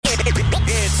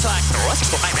Ladies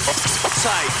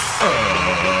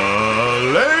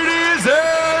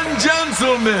and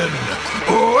gentlemen,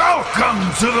 welcome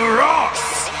to the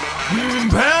Ross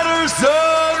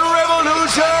Patterson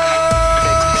Revolution!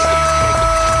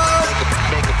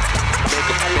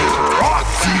 Brought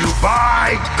to you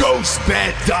by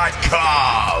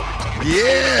GhostBed.com!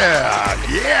 Yes!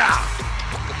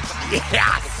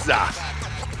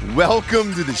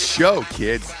 Welcome to the show,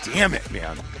 kids. Damn it,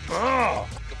 man. Oh.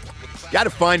 Got to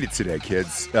find it today,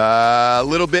 kids. A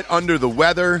little bit under the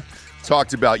weather.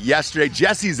 Talked about yesterday.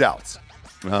 Jesse's out.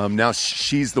 Now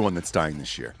she's the one that's dying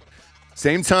this year.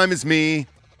 Same time as me.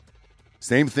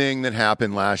 Same thing that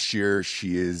happened last year.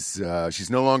 She's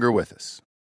no longer with us.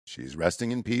 She's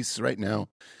resting in peace right now.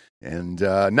 And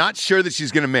not sure that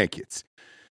she's going to make it.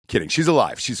 Kidding. She's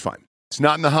alive. She's fine. She's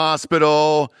not in the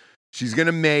hospital. She's going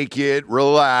to make it.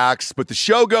 Relax. But the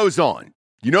show goes on.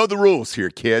 You know the rules here,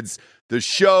 kids. The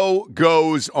show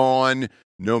goes on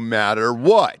no matter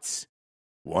what.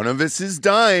 One of us is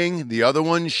dying. The other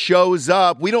one shows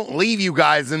up. We don't leave you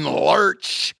guys in the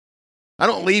lurch. I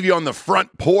don't leave you on the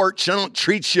front porch. I don't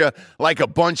treat you like a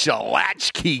bunch of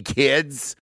latchkey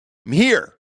kids. I'm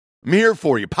here. I'm here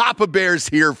for you. Papa Bear's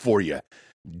here for you.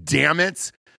 Damn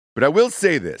it. But I will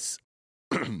say this.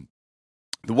 The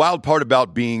wild part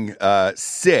about being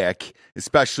sick,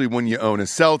 especially when you own a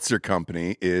seltzer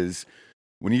company, is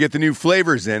when you get the new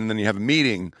flavors in and then you have a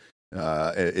meeting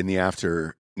in the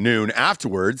afternoon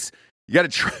afterwards, you got to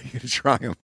try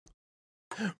them.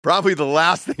 Probably the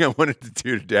last thing I wanted to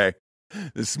do today,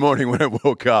 this morning when I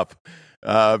woke up,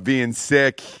 being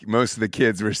sick, most of the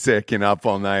kids were sick and up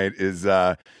all night, is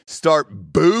start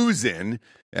boozing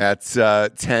at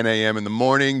 10 a.m. in the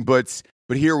morning. But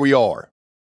here we are.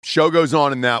 Show goes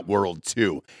on in that world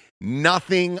too.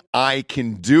 Nothing I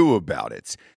can do about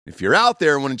it. If you're out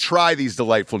there and want to try these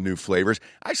delightful new flavors,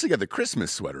 I actually got the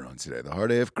Christmas sweater on today, the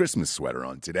Hard AF Christmas sweater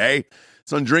on today.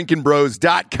 It's on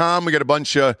drinkingbros.com. We got a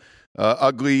bunch of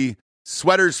ugly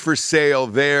sweaters for sale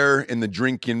there in the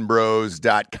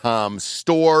drinkingbros.com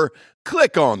store.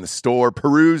 Click on the store,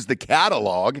 peruse the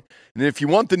catalog, and if you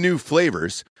want the new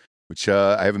flavors, which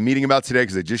I have a meeting about today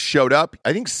because they just showed up.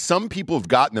 I think some people have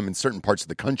gotten them in certain parts of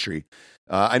the country.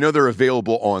 I know they're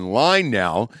available online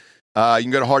now. You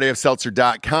can go to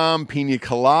hardafseltzer.com, Pina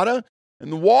Colada, and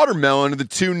the Watermelon are the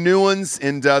two new ones,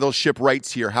 and they'll ship right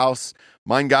to your house.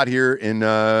 Mine got here in,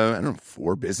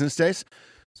 4 business days.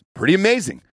 It's pretty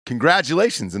amazing.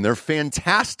 Congratulations, and they're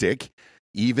fantastic,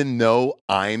 even though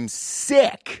I'm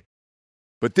sick.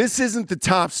 But this isn't the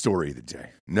top story of the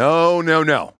day. No.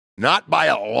 Not by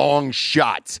a long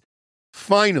shot.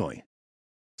 Finally,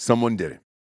 someone did it.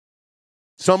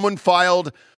 Someone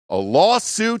filed a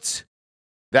lawsuit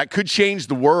that could change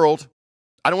the world.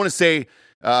 I don't want to say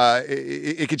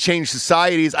it could change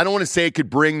societies. I don't want to say it could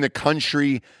bring the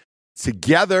country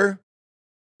together,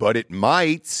 but it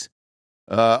might.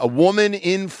 A woman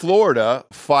in Florida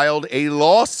filed a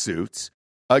lawsuit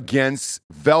against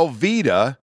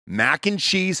Velveeta mac and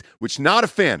cheese, which not a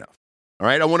fan of. All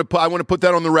right, I want to put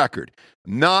that on the record.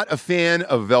 Not a fan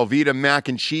of Velveeta mac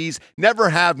and cheese. Never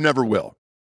have, never will.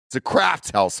 It's a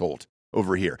Kraft household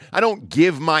over here. I don't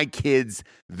give my kids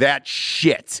that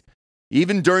shit.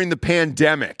 Even during the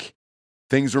pandemic,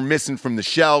 things were missing from the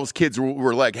shelves. Kids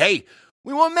were like, hey,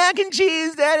 we want mac and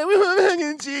cheese, Daddy. We want mac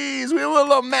and cheese. We want a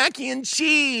little mac and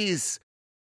cheese.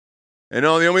 And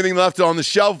the only thing left on the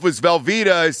shelf was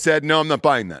Velveeta. I said, no, I'm not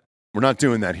buying that. We're not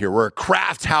doing that here. We're a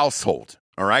Kraft household.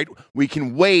 All right, we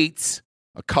can wait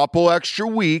a couple extra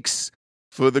weeks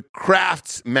for the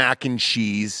Kraft mac and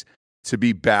cheese to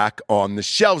be back on the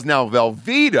shelves. Now,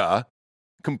 Velveeta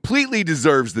completely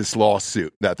deserves this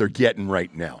lawsuit that they're getting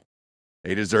right now.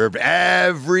 They deserve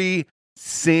every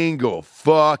single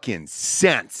fucking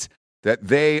cent that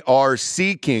they are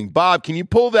seeking. Bob, can you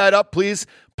pull that up, please?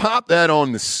 Pop that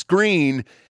on the screen.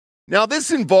 Now, this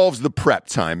involves the prep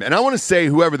time, and I want to say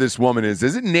whoever this woman is,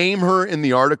 does it name her in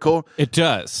the article? It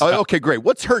does. Okay, great.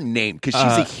 What's her name? Because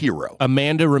she's a hero.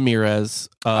 Amanda Ramirez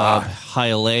of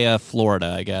Hialeah,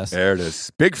 Florida, I guess. There it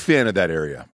is. Big fan of that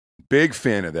area.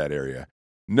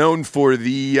 Known for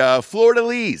the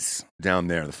fleur-de-lis down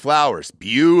there, the flowers.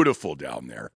 Beautiful down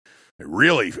there. They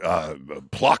really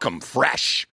pluck them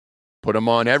fresh. Put them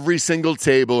on every single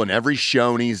table and every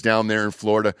Shoney's down there in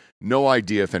Florida. No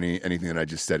idea if anything that I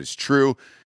just said is true.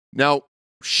 Now,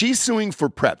 she's suing for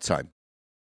prep time.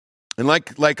 And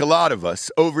like a lot of us,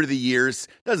 over the years,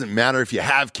 doesn't matter if you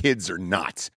have kids or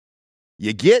not.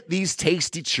 You get these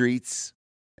tasty treats,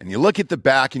 and you look at the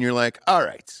back, and you're like, all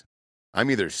right,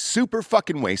 I'm either super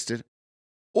fucking wasted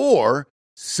or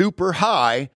super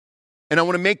high, and I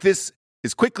want to make this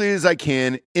as quickly as I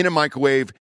can in a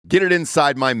microwave get it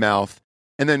inside my mouth,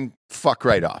 and then fuck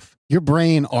right off. Your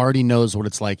brain already knows what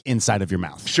it's like inside of your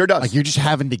mouth. Sure does. Like you're just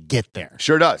having to get there.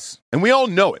 Sure does. And we all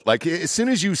know it. Like as soon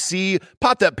as you see,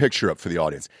 pop that picture up for the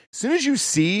audience. As soon as you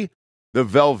see the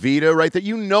Velveeta right there,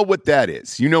 you know what that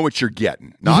is. You know what you're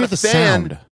getting. You hear the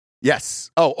sound. Yes.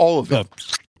 Oh, all of them.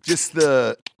 Just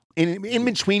the in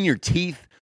between your teeth,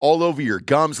 all over your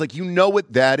gums. Like you know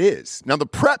what that is. Now the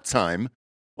prep time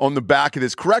on the back of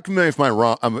this, correct me if I'm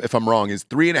wrong, is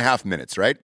 3.5 minutes,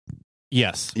 right?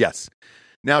 Yes. Yes.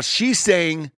 Now, she's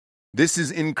saying this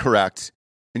is incorrect,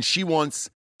 and she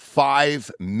wants $5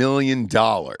 million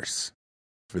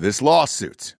for this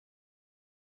lawsuit.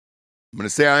 I'm going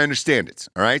to say I understand it,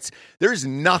 all right? There's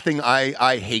nothing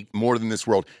I hate more than this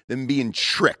world than being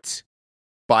tricked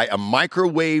by a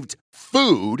microwaved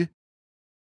food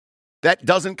that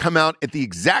doesn't come out at the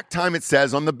exact time it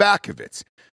says on the back of it.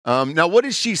 Now, what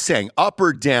is she saying? Up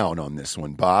or down on this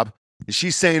one, Bob? Is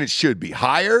she saying it should be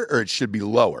higher or it should be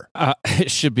lower? It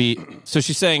should be. So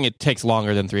she's saying it takes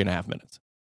longer than 3.5 minutes.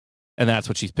 And that's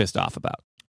what she's pissed off about.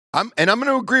 I'm going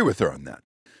to agree with her on that.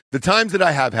 The times that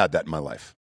I have had that in my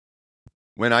life,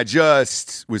 when I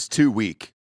just was too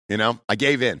weak, I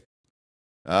gave in.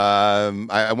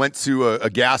 I went to a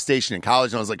gas station in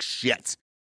college and I was like, shit,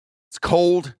 it's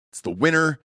cold. It's the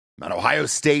winter. I'm at Ohio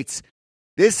State.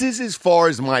 This is as far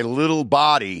as my little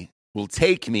body will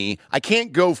take me. I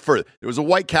can't go further. There was a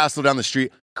White Castle down the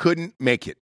street. Couldn't make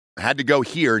it. I had to go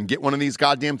here and get one of these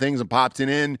goddamn things and popped it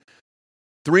in.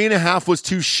 3.5 was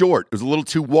too short. It was a little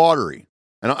too watery.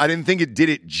 And I didn't think it did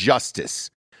it justice.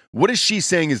 What is she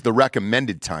saying is the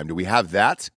recommended time? Do we have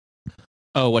that?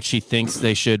 Oh, what she thinks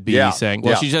they should be saying.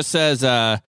 Well, she just says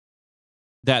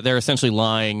that they're essentially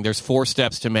lying. There's 4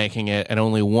 steps to making it, and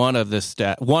only one of the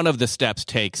steps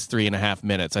takes 3.5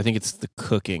 minutes. I think it's the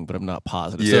cooking, but I'm not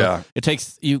positive. Yeah. So it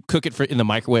takes, you cook it in the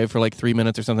microwave for like 3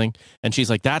 minutes or something, and she's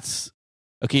like, "That's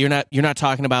okay. You're not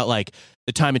talking about like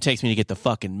the time it takes me to get the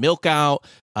fucking milk out,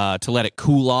 to let it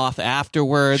cool off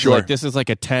afterwards. Sure. Like this is like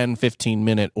a 10-15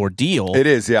 minute ordeal. It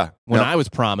is, yeah. When I was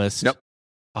promised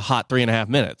a hot 3.5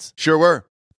 minutes. Sure were.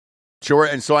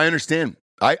 And so I understand.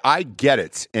 I get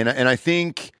it. And I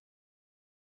think,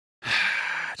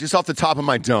 just off the top of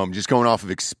my dome, just going off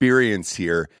of experience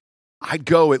here, I'd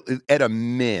go at a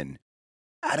min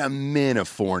of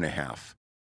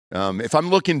 4.5. If I'm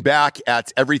looking back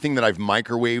at everything that I've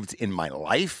microwaved in my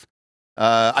life,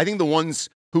 I think the ones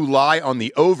who lie on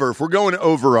the over, if we're going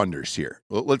over-unders here,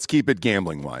 let's keep it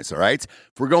gambling-wise, all right?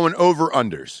 If we're going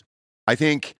over-unders, I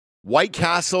think White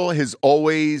Castle has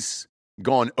always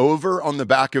gone over on the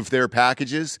back of their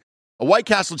packages. A White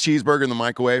Castle cheeseburger in the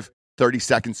microwave, 30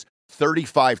 seconds,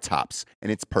 35 tops,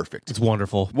 and it's perfect. It's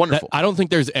wonderful. Wonderful. I don't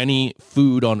think there's any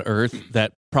food on earth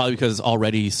that, probably because it's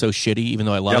already so shitty, even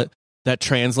though I love it, that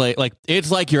translate, like,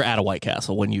 it's like you're at a White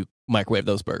Castle when you microwave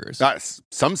those burgers.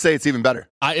 Some say it's even better.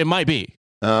 It might be.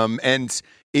 And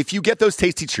if you get those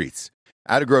tasty treats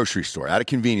at a grocery store, at a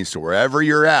convenience store, wherever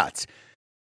you're at,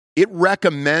 it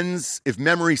recommends, if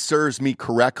memory serves me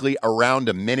correctly, around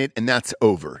a minute, and that's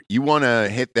over. You want to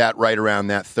hit that right around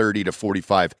that 30 to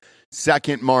 45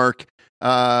 second mark.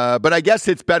 But I guess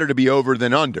it's better to be over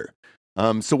than under.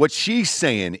 So what she's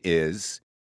saying is,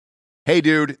 hey,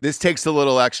 dude, this takes a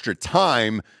little extra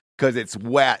time because it's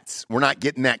wet. We're not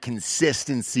getting that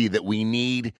consistency that we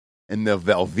need in the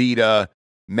Velveeta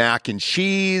mac and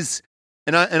cheese.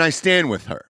 And I stand with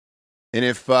her. And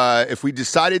if we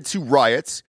decided to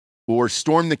riot or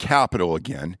storm the Capitol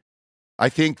again, I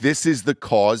think this is the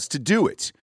cause to do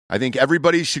it. I think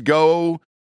everybody should go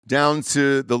down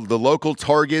to the local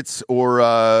Targets, or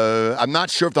I'm not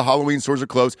sure if the Halloween stores are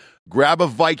closed. Grab a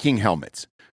Viking helmet.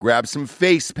 Grab some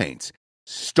face paint.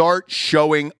 Start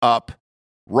showing up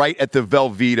right at the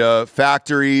Velveeta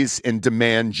factories and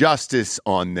demand justice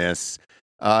on this.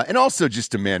 And also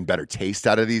just demand better taste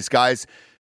out of these guys.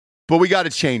 But we got to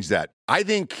change that. I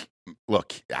think,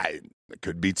 look, I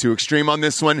could be too extreme on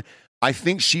this one. I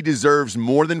think she deserves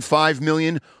more than $5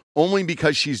 million, only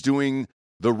because she's doing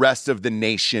the rest of the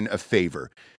nation a favor.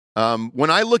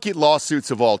 When I look at lawsuits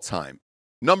of all time,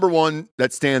 number one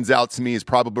that stands out to me is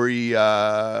probably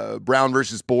Brown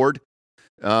versus Board.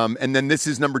 And then this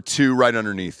is number 2 right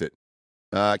underneath it.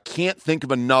 Can't think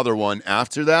of another one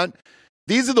after that.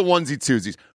 These are the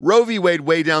onesie-twosies. Roe v. Wade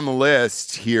way down the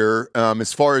list here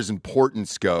as far as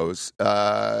importance goes.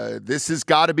 This has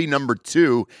got to be number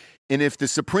 2. And if the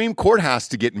Supreme Court has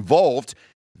to get involved,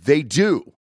 they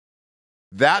do.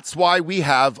 That's why we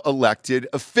have elected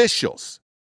officials.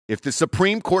 If the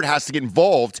Supreme Court has to get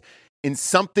involved in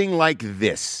something like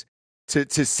this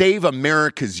to save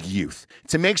America's youth,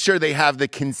 to make sure they have the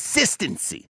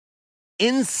consistency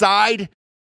inside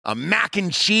a mac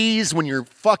and cheese when you're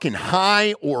fucking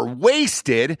high or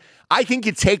wasted, I think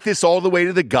you take this all the way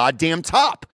to the goddamn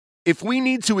top. If we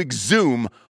need to exhume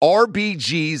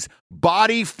RBG's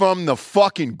body from the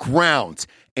fucking ground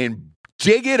and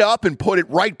dig it up and put it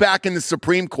right back in the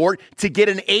Supreme Court to get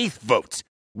an 8th vote,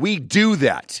 we do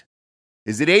that.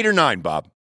 Is it 8 or 9, Bob?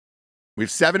 We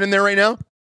have 7 in there right now?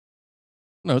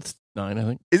 No, it's 9, I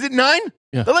think. Is it 9?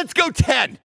 Yeah. Then let's go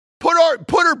 10. Put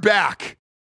her back.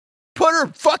 Put her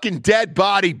fucking dead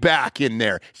body back in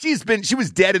there. She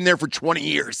was dead in there for 20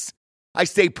 years. I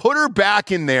say put her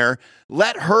back in there.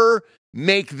 Let her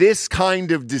make this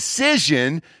kind of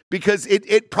decision because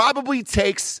it probably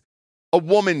takes a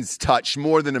woman's touch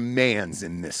more than a man's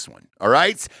in this one. All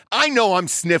right? I know I'm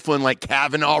sniffling like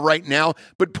Kavanaugh right now,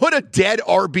 but put a dead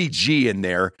RBG in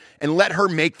there and let her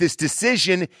make this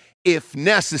decision if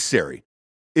necessary.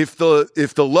 If the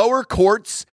lower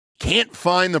courts can't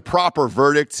find the proper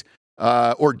verdict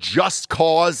or just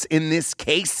cause in this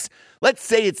case, let's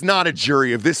say it's not a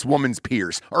jury of this woman's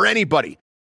peers or anybody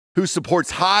who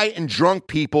supports high and drunk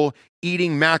people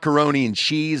eating macaroni and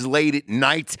cheese late at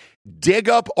night, dig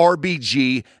up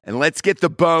RBG and let's get the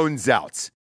bones out.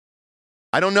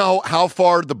 I don't know how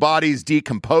far the body's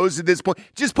decomposed at this point.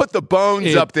 Just put the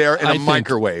bones up there in a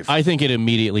microwave. I think it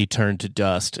immediately turned to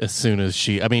dust as soon as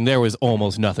there was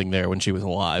almost nothing there when she was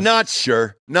alive. Not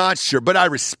sure, but I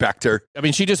respect her. I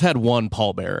mean, she just had one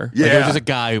pallbearer. Yeah. Like, it was just a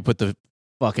guy who put the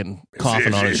fucking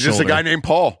coffin on his shoulder. Just a guy named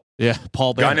Paul. Yeah,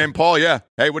 Paul Bearer. Guy named Paul, yeah.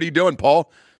 Hey, what are you doing,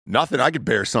 Paul? Nothing. I could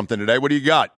bear something today. What do you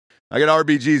got? I got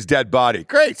RBG's dead body.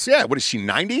 Great. Yeah. What is she,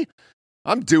 90?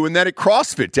 I'm doing that at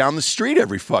CrossFit down the street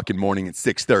every fucking morning at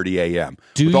 6:30 a.m.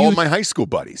 with all my high school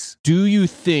buddies. Do you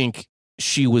think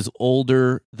she was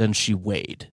older than she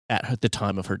weighed at the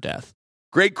time of her death?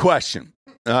 Great question.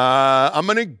 I'm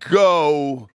going to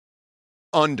go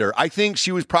under. I think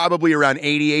she was probably around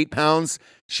 88 pounds.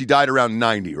 She died around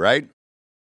 90, right?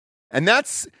 And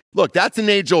that's an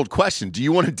age-old question. Do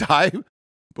you want to die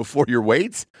before your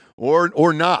weight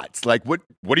or not? Like, what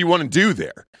do you want to do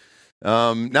there?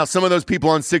 Now, some of those people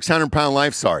on 600-pound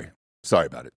life, sorry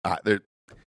about it.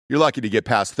 You're lucky to get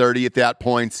past 30 at that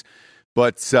point.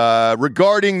 But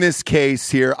regarding this case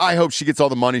here, I hope she gets all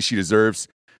the money she deserves.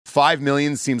 $5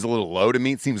 million seems a little low to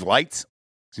me. It seems light.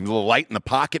 Seems a little light in the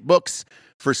pocketbooks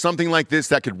for something like this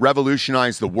that could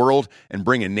revolutionize the world and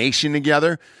bring a nation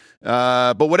together.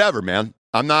 But whatever, man.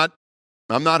 I'm not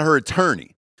her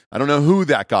attorney. I don't know who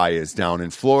that guy is down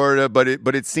in Florida, but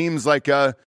it seems like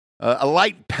a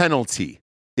light penalty,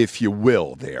 if you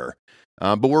will, there.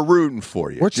 But we're rooting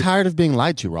for you. We're tired of being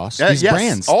lied to, Ross. These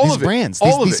brands. All of it.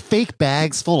 These fake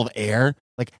bags full of air,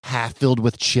 like half filled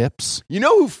with chips. You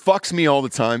know who fucks me all the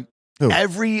time? Who?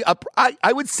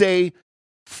 I would say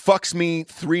fucks me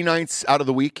 3 nights out of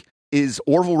the week is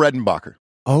Orville Redenbacher.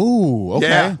 Oh, okay.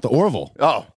 Yeah. The Orville.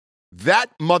 Oh, that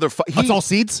motherfucker. That's all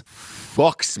seeds?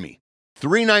 Fucks me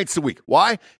 3 nights a week.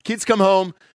 Why? Kids come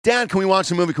home. Dad, can we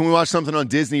watch a movie? Can we watch something on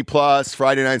Disney Plus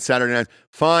Friday night, Saturday night?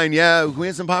 Fine, yeah. Can we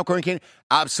have some popcorn and candy?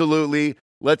 Absolutely.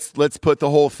 Let's put the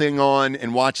whole thing on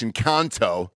and watch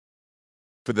Encanto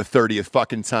for the 30th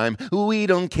fucking time. We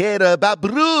don't care about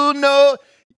Bruno.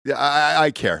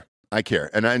 I care.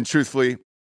 And truthfully,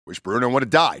 wish Bruno would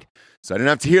have died. So I didn't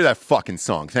have to hear that fucking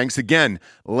song. Thanks again,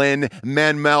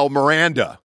 Lin-Manuel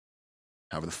Miranda.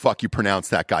 However the fuck you pronounce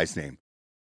that guy's name.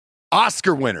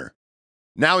 Oscar winner.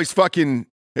 Now he's fucking...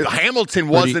 Hamilton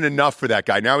wasn't enough for that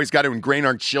guy. Now he's got to ingrain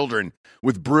our children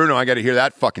with Bruno. I got to hear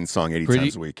that fucking song 80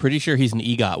 times a week. Pretty sure he's an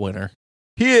EGOT winner.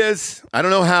 He is. I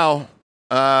don't know how.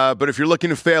 But if you're looking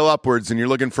to fail upwards and you're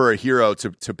looking for a hero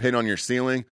to pin on your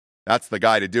ceiling, that's the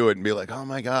guy to do it and be like, oh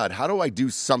my God, how do I do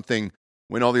something,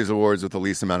 win all these awards with the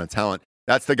least amount of talent?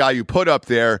 That's the guy you put up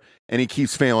there and he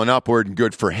keeps failing upward, and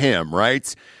good for him,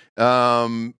 right?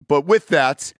 But with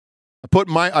that,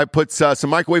 I put some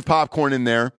microwave popcorn in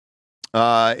there.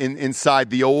 Inside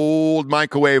the old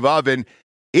microwave oven.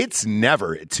 It's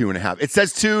never at 2.5. It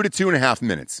says 2 to 2.5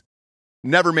 minutes.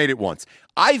 Never made it once.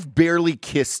 I've barely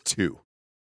kissed 2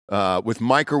 with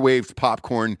microwaved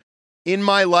popcorn in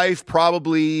my life.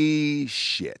 Probably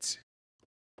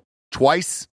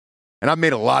twice. And I've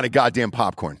made a lot of goddamn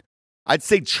popcorn. I'd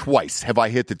say twice have I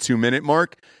hit the 2-minute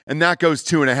mark, and that goes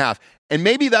 2.5. And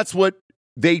maybe that's what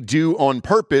they do on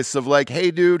purpose of like,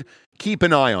 hey, dude, keep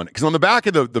an eye on it. Because on the back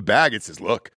of the bag, it says,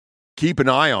 look, keep an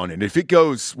eye on it. If it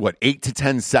goes, 8 to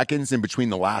 10 seconds in between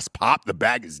the last pop, the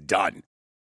bag is done.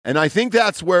 And I think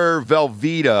that's where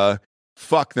Velveeta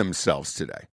fucked themselves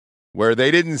today, where they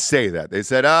didn't say that. They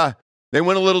said, they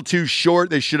went a little too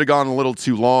short. They should have gone a little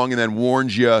too long and then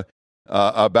warned you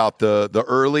about the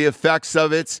early effects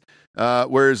of it.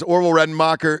 Whereas Orville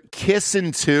Redenbacher,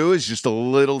 kissing 2 is just a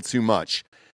little too much.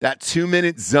 That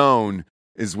 2-minute zone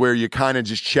is where you kind of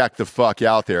just check the fuck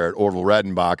out there at Orville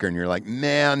Redenbacher, and you're like,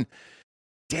 man,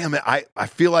 damn it, I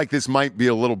feel like this might be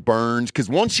a little burned. Because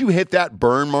once you hit that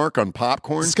burn mark on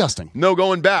popcorn, disgusting. No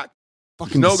going back.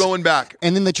 Going back.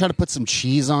 And then they try to put some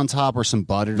cheese on top or some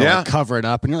butter to like cover it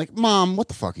up. And you're like, Mom, what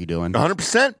the fuck are you doing?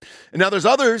 100%. And now there's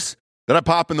others that I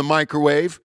pop in the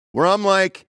microwave where I'm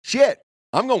like, shit,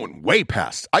 I'm going way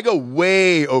past. I go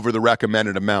way over the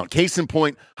recommended amount. Case in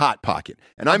point, Hot Pocket.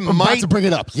 And I'm about to bring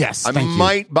it up. Yes, I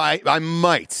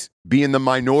might be in the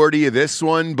minority of this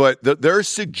one, but their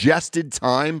suggested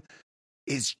time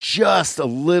is just a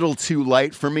little too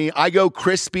light for me. I go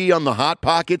crispy on the Hot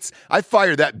Pockets. I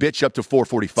fire that bitch up to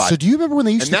 445. So do you remember when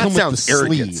they used to come with the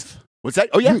sleeve? What's that?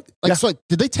 Oh, yeah. So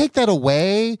did they take that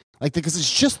away? Like, because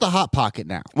it's just the Hot Pocket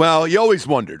now. Well, you always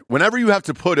wondered. Whenever you have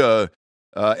to put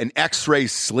an X-ray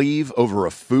sleeve over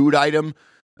a food item,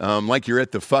 like you're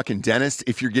at the fucking dentist,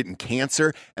 if you're getting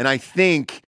cancer, and I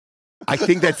think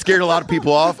that scared a lot of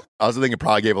people off. I also think it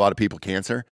probably gave a lot of people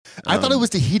cancer. I thought it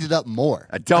was to heat it up more.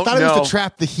 I thought it was to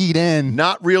trap the heat in.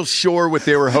 Not real sure what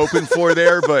they were hoping for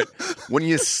there, but when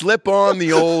you slip on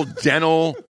the old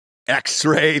dental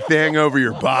X-ray thing over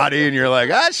your body and you're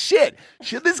like, shit,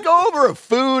 should this go over a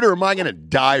food or am I going to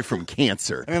die from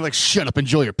cancer? And they're like, shut up,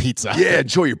 enjoy your pizza. Yeah,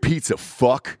 enjoy your pizza,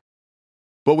 fuck.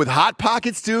 But with Hot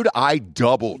Pockets, dude, I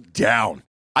double down.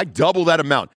 I double that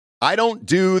amount. I don't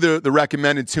do the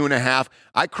recommended 2.5.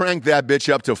 I crank that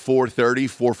bitch up to 430,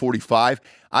 445.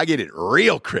 I get it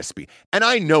real crispy. And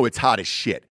I know it's hot as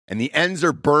shit. And the ends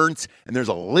are burnt, and there's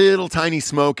a little tiny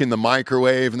smoke in the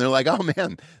microwave. And they're like, oh,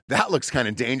 man, that looks kind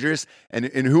of dangerous. And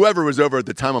whoever was over at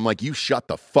the time, I'm like, you shut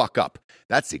the fuck up.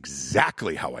 That's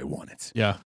exactly how I want it.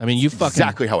 Yeah. I mean,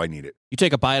 exactly how I need it. You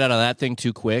take a bite out of that thing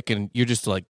too quick, and you're just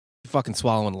like fucking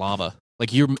swallowing lava.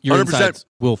 Like your insides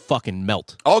will fucking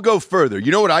melt. I'll go further.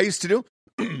 You know what I used to do?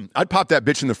 I'd pop that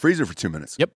bitch in the freezer for 2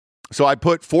 minutes. Yep. So I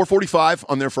put 445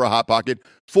 on there for a Hot Pocket,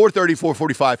 430,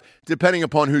 445, depending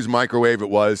upon whose microwave it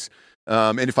was,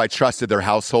 and if I trusted their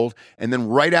household. And then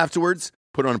right afterwards,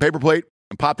 put it on a paper plate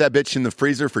and pop that bitch in the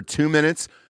freezer for 2 minutes.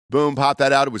 Boom, pop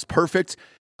that out. It was perfect.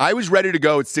 I was ready to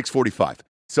go at 6:45.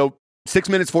 So 6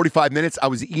 minutes, 45 minutes, I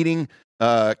was eating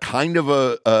kind of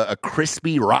a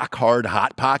crispy, rock-hard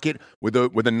Hot Pocket with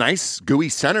a nice, gooey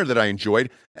center that I enjoyed.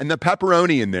 And the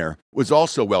pepperoni in there was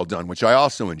also well done, which I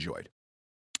also enjoyed.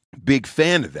 Big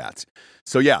fan of that.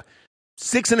 So, yeah,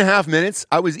 6.5 minutes,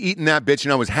 I was eating that bitch,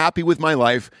 and I was happy with my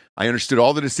life. I understood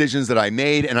all the decisions that I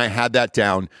made, and I had that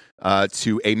down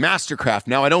to a mastercraft.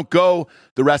 Now, I don't go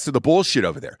the rest of the bullshit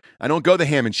over there. I don't go the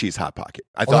ham and cheese Hot Pocket.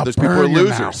 I thought those people were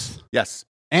losers. Mouth. Yes.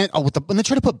 And when they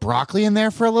try to put broccoli in there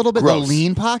for a little bit, gross. The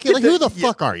lean pocket? Like, who the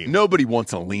fuck are you? Nobody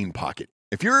wants a lean pocket.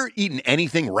 If you're eating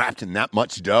anything wrapped in that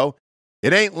much dough,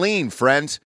 it ain't lean,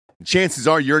 friend. Chances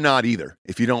are you're not either,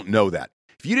 if you don't know that.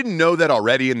 If you didn't know that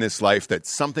already in this life, that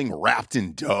something wrapped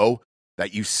in dough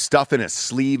that you stuff in a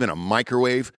sleeve in a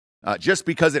microwave, just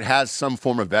because it has some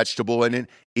form of vegetable in it,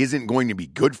 isn't going to be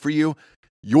good for you,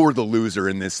 you're the loser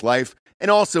in this life. And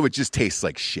also, it just tastes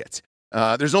like shit.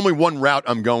 There's only one route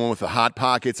I'm going with the Hot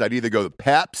Pockets. I'd either go the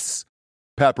Peps,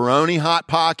 pepperoni Hot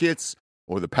Pockets,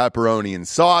 or the pepperoni and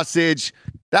sausage.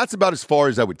 That's about as far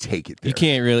as I would take it there. You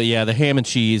can't really, the ham and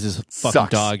cheese is fucking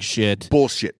Sucks. Dog shit.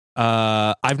 Bullshit.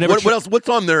 I've never. What else? What's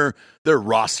on their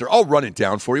roster? I'll run it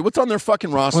down for you. What's on their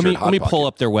fucking roster? Let me pull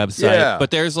up their website. Yeah. But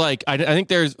there's like, I think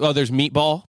there's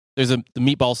meatball. There's the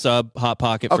meatball sub Hot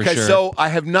Pocket for sure. Okay, so I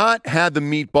have not had the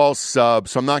meatball sub,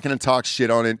 so I'm not going to talk shit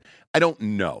on it. I don't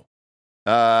know.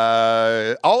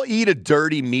 I'll eat a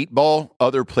dirty meatball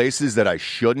other places that I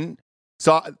shouldn't.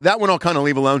 So that one I'll kind of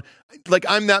leave alone. Like,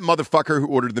 I'm that motherfucker who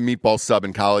ordered the meatball sub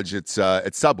in college. It's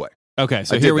at Subway. Okay,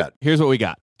 so here's what we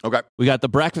got. Okay. We got the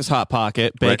breakfast Hot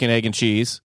Pocket, bacon, egg, and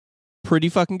cheese. Pretty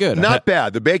fucking good. Not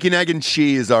bad. The bacon, egg, and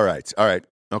cheese, all right. All right.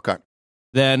 Okay.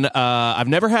 Then I've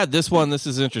never had this one. This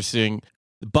is interesting.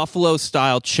 The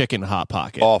Buffalo-style chicken Hot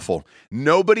Pocket. Awful.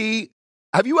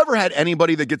 Have you ever had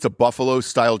anybody that gets a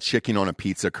Buffalo-style chicken on a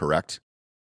pizza, correct?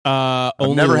 I've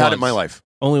never had it in my life.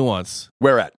 Only once.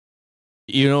 Where at?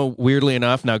 You know, weirdly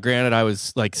enough, now granted, I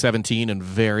was like 17 and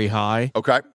very high.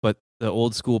 Okay. But the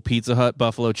old school Pizza Hut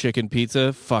Buffalo chicken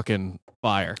pizza, fucking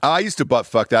fire. I used to butt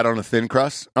fuck that on a thin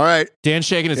crust. All right. Dan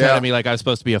shaking his head at me like I was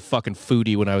supposed to be a fucking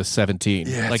foodie when I was 17.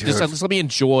 Yeah, like, just let me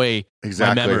enjoy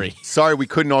my memory. Sorry, we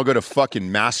couldn't all go to fucking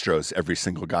Mastro's every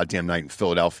single goddamn night in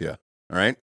Philadelphia. All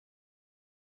right.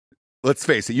 Let's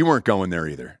face it, you weren't going there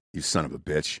either, you son of a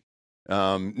bitch.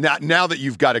 Now that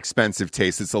you've got expensive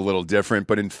tastes, it's a little different.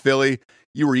 But in Philly,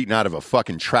 you were eating out of a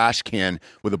fucking trash can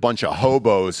with a bunch of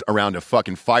hobos around a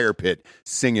fucking fire pit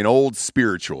singing old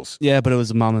spirituals. Yeah, but it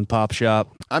was a mom and pop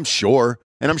shop. I'm sure.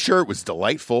 And I'm sure it was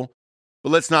delightful. But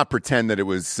let's not pretend that it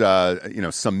was,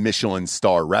 some Michelin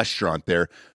star restaurant there.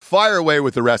 Fire away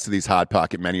with the rest of these Hot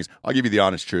Pocket menus. I'll give you the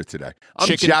honest truth today. I'm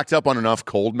jacked up on enough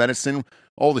cold medicine.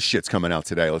 All the shit's coming out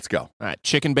today. Let's go. All right,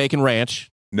 chicken bacon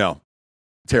ranch. No.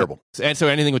 Terrible. And so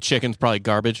anything with chicken's probably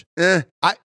garbage.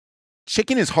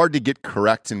 Chicken is hard to get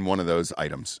correct in one of those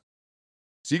items.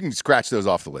 So you can scratch those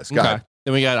off the list. Go ahead.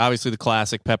 Then we got obviously the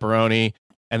classic pepperoni,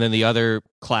 and then the other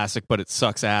classic, but it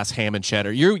sucks ass, ham and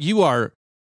cheddar. You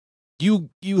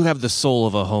have the soul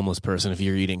of a homeless person if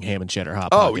you're eating ham and cheddar Hot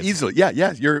Pockets. Oh, easily.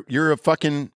 Yeah. You're a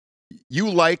fucking,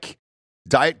 you like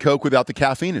Diet Coke without the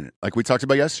caffeine in it. Like we talked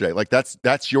about yesterday. Like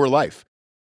that's your life.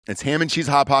 It's ham and cheese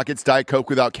Hot Pockets, Diet Coke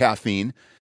without caffeine.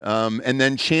 And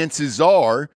then chances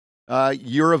are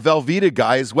you're a Velveeta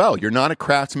guy as well. You're not a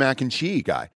Kraft mac and cheese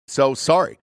guy. So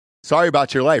sorry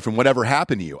about your life and whatever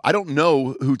happened to you. I don't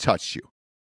know who touched you.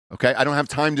 Okay. I don't have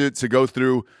time to go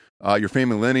through your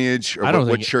family lineage or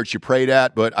what church you prayed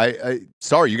at, but I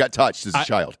sorry you got touched as a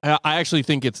child. I actually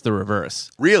think it's the reverse.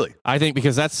 Really? I think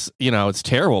because that's, it's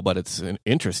terrible, but it's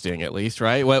interesting at least,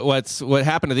 right? What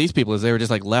happened to these people is they were just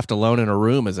like left alone in a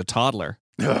room as a toddler.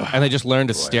 And they just learned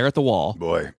to stare at the wall.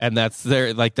 Boy. And that's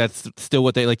still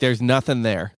what they like. There's nothing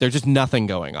there. There's just nothing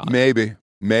going on. Maybe.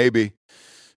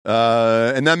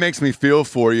 And that makes me feel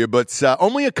for you, but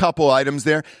only a couple items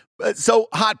there. So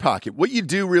Hot Pocket, what you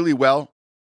do really well,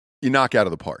 you knock out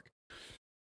of the park.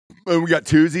 We got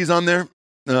Tuesdays on there.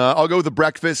 I'll go with the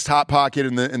breakfast Hot Pocket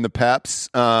and the Peps,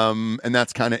 and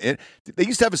that's kind of it. They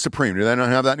used to have a Supreme. Do they not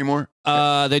have that anymore?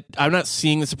 I'm not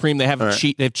seeing the Supreme. They have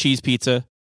they have cheese pizza.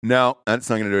 No, that's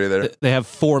not going to do either. They have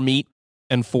 4 meat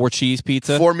and 4 cheese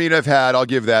pizza. 4 meat I've had. I'll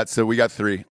give that. So we got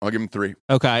 3. I'll give them 3.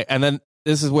 Okay, and then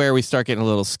this is where we start getting a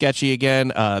little sketchy again.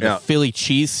 The Philly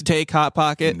cheesesteak Hot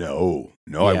Pocket. No,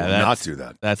 I will not do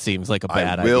that. That seems like a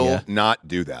bad idea. I will not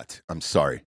do that. I'm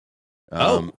sorry.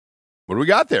 What do we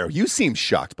got there? You seem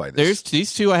shocked by this. There's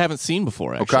these two I haven't seen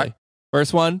before, actually. Okay.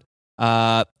 First one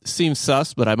seems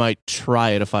sus, but I might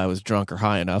try it if I was drunk or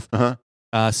high enough.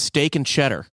 Steak and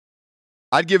cheddar.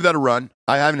 I'd give that a run.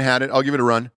 I haven't had it. I'll give it a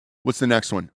run. What's the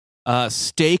next one?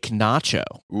 Steak nacho.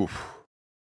 Oof.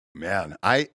 Man,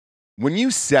 when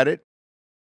you said it,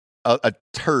 a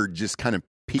turd just kind of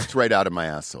peeked right out of my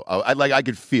asshole. I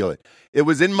could feel it. It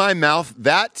was in my mouth.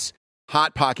 That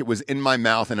Hot Pocket was in my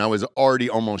mouth, and I was already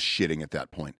almost shitting at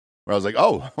that point. Where I was like,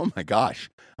 oh my gosh.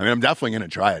 I mean, I'm definitely going to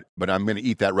try it, but I'm going to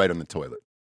eat that right on the toilet.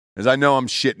 Because I know I'm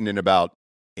shitting in about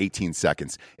 18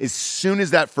 seconds. As soon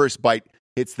as that first bite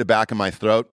hits the back of my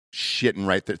throat, shitting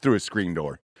right there through a screen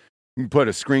door. You can put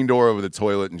a screen door over the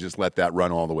toilet and just let that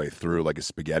run all the way through like a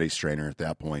spaghetti strainer at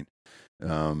that point.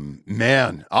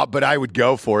 But I would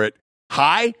go for it.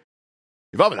 High?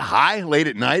 If I was high late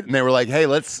at night and they were like, hey,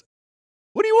 what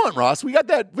do you want, Ross? We got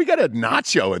a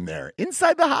nacho in there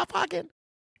inside the Hot Pocket.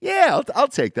 Yeah, I'll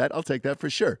take that. I'll take that for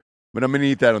sure. But I'm going to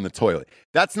eat that on the toilet.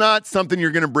 That's not something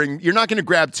you're going to bring. You're not going to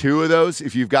grab 2 of those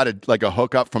if you've got a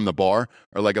hookup from the bar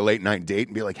or like a late night date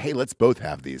and be like, hey, let's both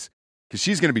have these. Because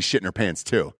she's going to be shitting her pants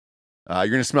too. You're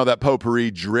going to smell that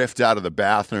potpourri drift out of the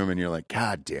bathroom and you're like,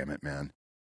 God damn it, man.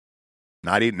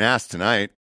 Not eating ass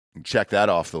tonight. Check that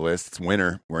off the list. It's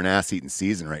winter. We're in ass eating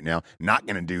season right now. Not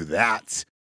going to do that.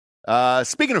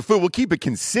 Speaking of food, we'll keep it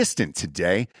consistent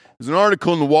today. There's an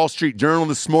article in the Wall Street Journal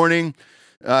this morning.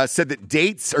 Said that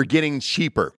dates are getting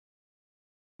cheaper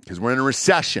because we're in a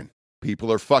recession.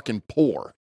 People are fucking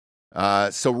poor.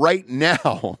 So right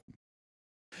now,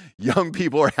 young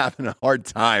people are having a hard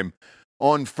time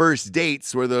on first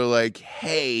dates where they're like,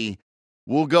 hey,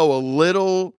 we'll go a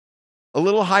little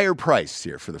higher price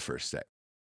here for the first date.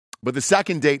 But the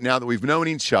second date, now that we've known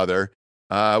each other,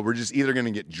 we're just either going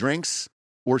to get drinks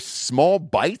or small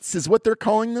bites is what they're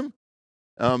calling them.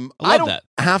 I don't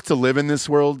have to live in this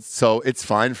world, so it's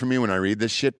fine for me when I read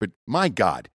this shit, but my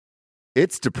God,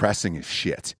 it's depressing as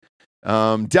shit.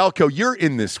 Delco, you're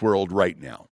in this world right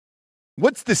now.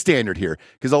 What's the standard here?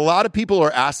 Because a lot of people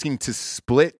are asking to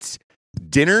split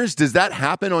dinners. Does that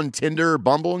happen on Tinder or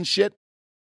Bumble and shit?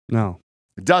 No.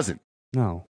 It doesn't?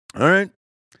 No. All right.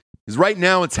 Because right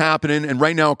now it's happening, and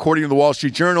right now, according to the Wall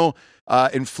Street Journal,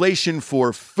 inflation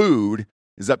for food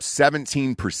is up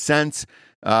 17%.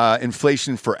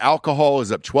 Inflation for alcohol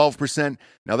is up 12%.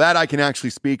 Now that I can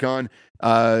actually speak on,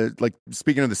 like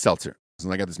speaking of the seltzer,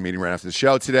 I got this meeting right after the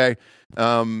show today.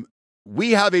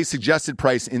 We have a suggested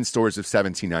price in stores of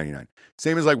 $17.99.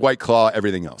 Same as like White Claw,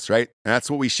 everything else, right? And that's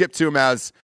what we ship to them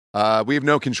as. We have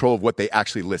no control of what they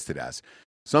actually listed as.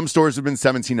 Some stores have been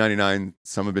 $17.99,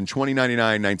 some have been $20.99,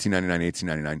 $19.99,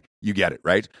 $18.99. You get it,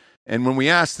 right? And when we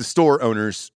ask the store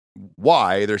owners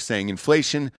why, they're saying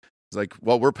inflation. It's like,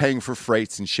 well, we're paying for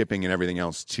freights and shipping and everything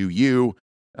else to you.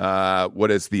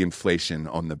 What is the inflation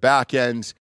on the back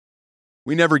end?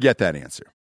 We never get that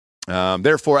answer.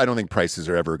 Therefore, I don't think prices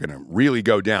are ever going to really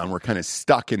go down. We're kind of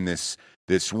stuck in this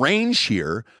range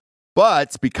here.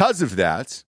 But because of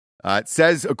that, it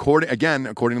says, according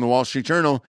to the Wall Street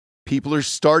Journal, people are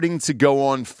starting to go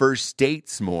on first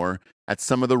dates more at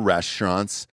some of the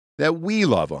restaurants that we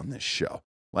love on this show,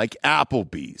 like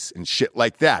Applebee's and shit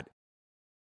like that.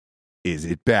 Is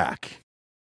it back?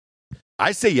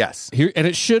 I say yes. And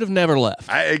it should have never left.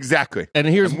 Exactly. And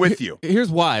I'm with you.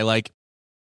 Here's why. Like,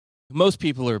 most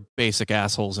people are basic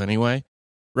assholes anyway,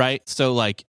 right? So,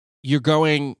 like, you're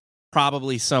going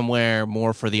probably somewhere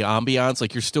more for the ambiance.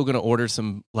 Like, you're still going to order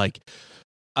some, like,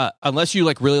 unless you,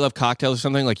 like, really love cocktails or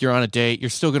something, like, you're on a date, you're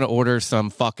still going to order some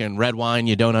fucking red wine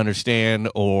you don't understand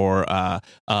or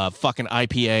fucking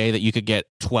IPA that you could get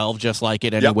 12 just like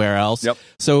it anywhere else. Yep.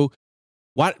 So,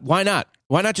 why not?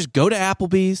 Why not just go to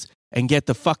Applebee's and get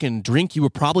the fucking drink you were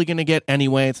probably going to get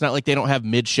anyway? It's not like they don't have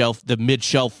the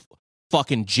mid-shelf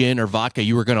fucking gin or vodka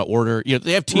you were going to order. You know,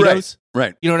 they have Tito's.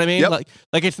 Right. You know what I mean? Yep.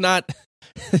 Like it's not,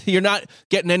 you're not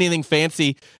getting anything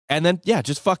fancy. And then, yeah,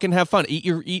 just fucking have fun.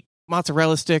 Eat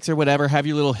mozzarella sticks or whatever. Have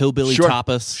your little hillbilly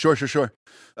tapas. Sure.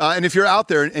 And if you're out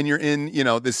there and you're in,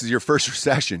 this is your first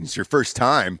recession, it's your first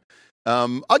time,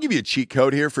 I'll give you a cheat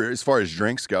code here for as far as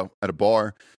drinks go at a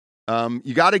bar.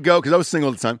 You got to go, because I was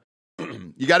single at the time,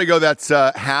 you got to go, that's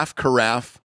half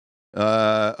carafe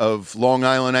of Long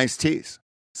Island iced teas.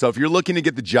 So if you're looking to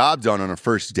get the job done on a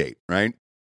first date, right?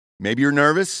 Maybe you're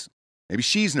nervous, maybe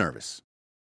she's nervous,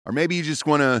 or maybe you just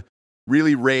want to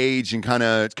really rage and kind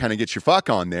of get your fuck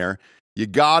on there. You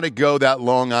got to go that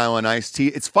Long Island iced tea.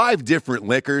 It's 5 different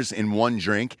liquors in one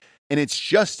drink, and it's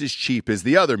just as cheap as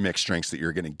the other mixed drinks that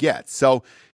you're going to get. So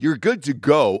you're good to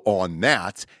go on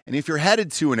that. And if you're headed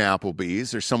to an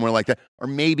Applebee's or somewhere like that, or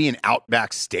maybe an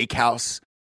Outback Steakhouse,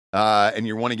 and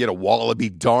you want to get a Wallaby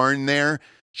Darn there,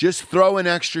 just throw an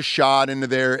extra shot into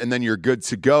there, and then you're good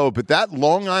to go. But that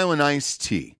Long Island iced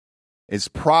tea is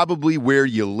probably where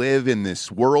you live in this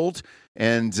world,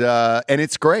 and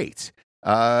it's great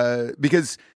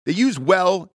because they use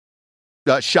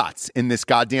shots in this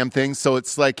goddamn thing. So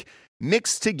it's like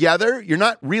mixed together. You're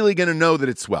not really going to know that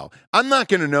it's well. I'm not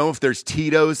going to know if there's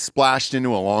Tito's splashed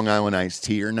into a Long Island iced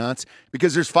tea or not,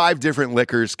 because there's 5 different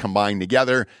liquors combined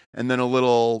together, and then a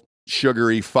little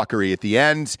sugary fuckery at the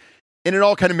end. And it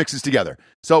all kind of mixes together.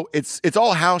 So it's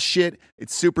all house shit.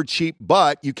 It's super cheap,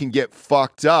 but you can get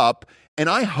fucked up. And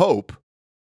I hope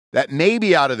that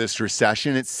maybe out of this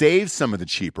recession, it saves some of the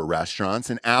cheaper restaurants,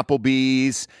 and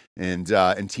Applebee's and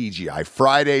TGI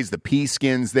Fridays, the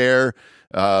P-Skins there,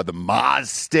 the Moz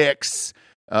Sticks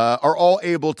are all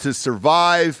able to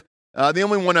survive. The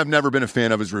only one I've never been a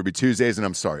fan of is Ruby Tuesdays, and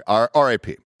I'm sorry,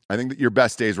 R.I.P. I think that your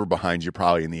best days were behind you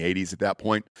probably in the 80s at that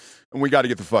point, and we got to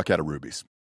get the fuck out of Ruby's.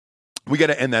 We got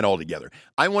to end that altogether.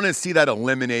 I want to see that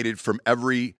eliminated from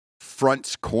every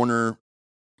front corner,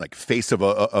 like face of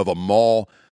a mall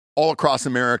all across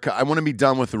America. I want to be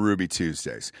done with the Ruby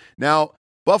Tuesdays. Now,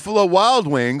 Buffalo Wild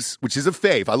Wings, which is a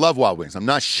fave. I love Wild Wings. I'm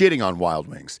not shitting on Wild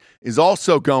Wings. Is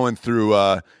also going through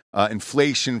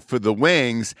inflation for the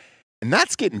wings, and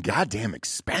that's getting goddamn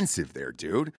expensive there,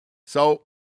 dude. So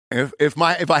if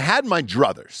I had my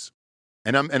druthers,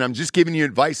 and I'm just giving you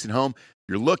advice at home,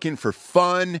 you're looking for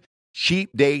fun, cheap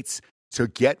dates to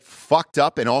get fucked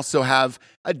up and also have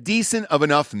a decent of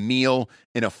enough meal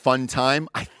in a fun time,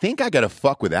 I think I got to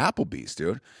fuck with Applebee's,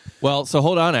 dude. Well, so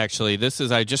hold on, actually.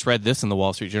 I just read this in the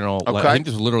Wall Street Journal. Okay. I think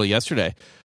this was literally yesterday.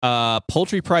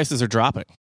 Poultry prices are dropping.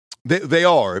 They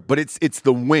are, but it's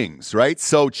the wings, right?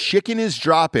 So chicken is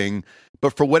dropping,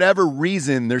 but for whatever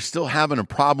reason, they're still having a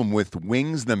problem with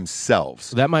wings themselves.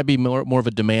 So that might be more of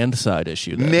a demand side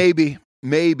issue then.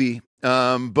 Maybe.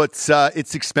 But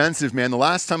it's expensive, man. The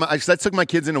last time I took my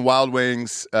kids into Wild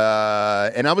Wings,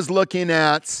 and I was looking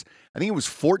at, I think it was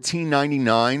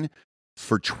 $14.99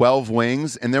 for 12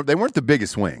 wings, and they weren't the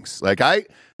biggest wings. Like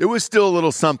there was still a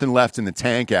little something left in the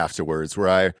tank afterwards, where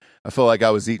I felt like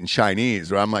I was eating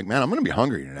Chinese, where I'm like, man, I'm going to be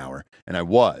hungry in an hour, and I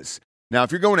was. Now,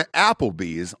 if you're going to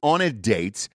Applebee's on a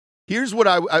date, here's what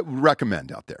I would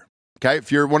recommend out there. Okay,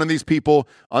 if you're one of these people,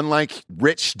 unlike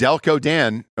Rich Delco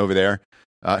Dan over there,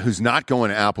 who's not going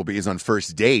to Applebee's on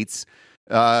first dates,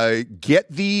 get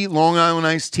the Long Island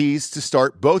iced teas to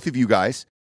start, both of you guys.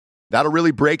 That'll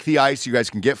really break the ice. You guys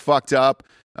can get fucked up.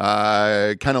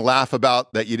 kind of laugh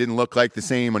about that you didn't look like the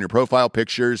same on your profile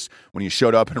pictures when you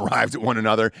showed up and arrived at one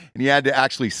another, and you had to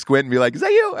actually squint and be like, "Is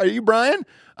that you? Are you Brian?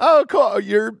 Oh, cool. Are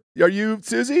you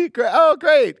Susie? Oh,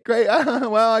 great.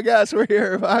 Well, I guess we're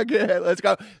here. Okay, let's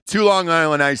go." 2 Long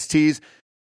Island iced teas.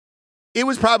 It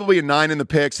was probably a 9 in the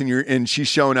picks, and she's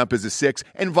showing up as a 6,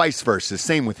 and vice versa.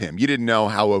 Same with him. You didn't know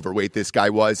how overweight this guy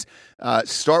was.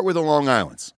 Start with the Long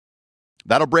Islands.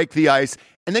 That'll break the ice,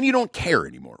 and then you don't care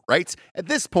anymore, right? At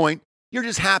this point, you're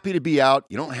just happy to be out.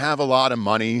 You don't have a lot of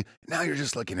money. Now you're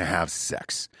just looking to have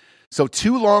sex. So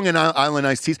 2 Long Island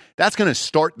iced teas, that's going to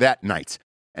start that night.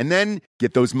 And then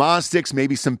get those Moz sticks,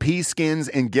 maybe some pea skins,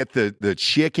 and get the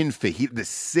chicken fajita, the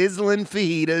sizzling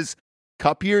fajitas.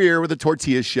 Cup your ear with a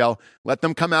tortilla shell. Let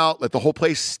them come out. Let the whole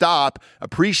place stop.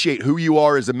 Appreciate who you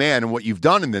are as a man and what you've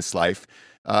done in this life.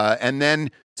 And then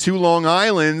 2 Long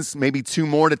Islands, maybe 2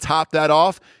 more to top that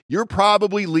off. You're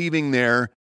probably leaving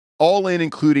there, all in,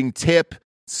 including tip,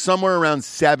 somewhere around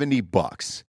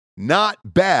 $70. Not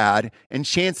bad. And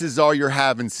chances are you're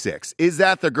having 6. Is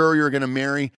that the girl you're going to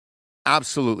marry?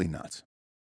 Absolutely not.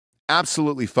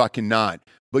 Absolutely fucking not.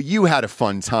 But you had a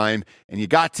fun time, and you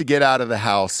got to get out of the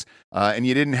house, and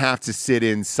you didn't have to sit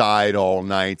inside all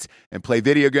night and play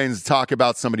video games and talk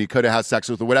about somebody you could have had sex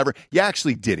with or whatever. You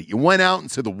actually did it. You went out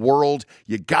into the world.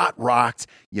 You got rocked.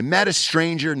 You met a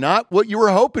stranger, not what you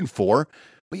were hoping for,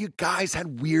 but you guys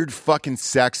had weird fucking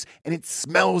sex, and it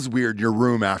smells weird in your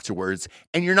room afterwards,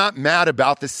 and you're not mad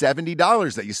about the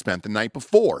 $70 that you spent the night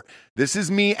before. This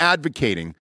is me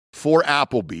advocating for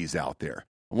Applebee's out there.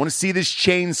 I want to see this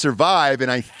chain survive, and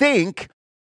I think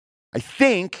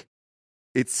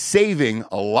it's saving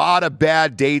a lot of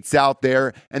bad dates out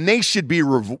there, and they should be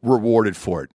rewarded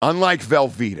for it. Unlike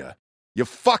Velveeta, you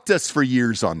fucked us for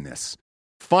years on this.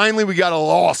 Finally, we got a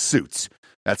lawsuit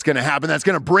that's going to happen. That's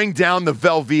going to bring down the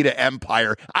Velveeta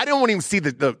empire. I don't want to even see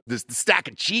the stack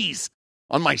of cheese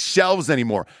on my shelves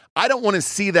anymore. I don't want to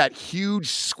see that huge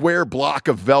square block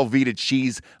of Velveeta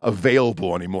cheese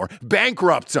available anymore.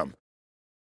 Bankrupt them.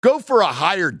 Go for a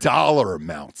higher dollar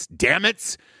amount. Damn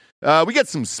it. We got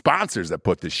some sponsors that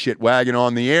put this shit wagon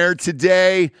on the air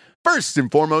today. First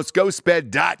and foremost,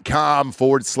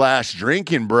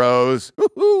 ghostbed.com/drinking bros.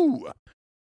 Woo-hoo.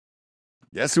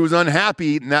 Guess who was unhappy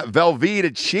eating that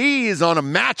Velveeta cheese on a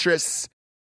mattress?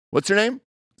 What's her name?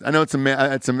 I know it's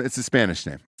a Spanish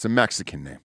name. It's a Mexican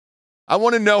name. I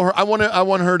want to know her. I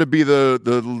want her to be the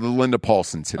Linda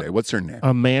Paulson today. What's her name?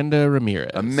 Amanda Ramirez.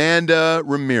 Amanda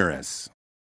Ramirez.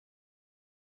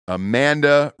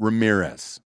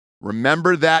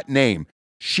 Remember that name.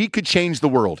 She could change the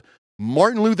world.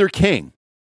 Martin Luther King.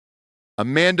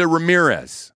 Amanda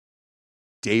Ramirez.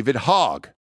 David Hogg.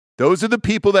 Those are the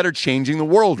people that are changing the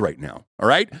world right now. All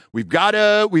right? We've got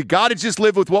to just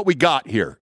live with what we got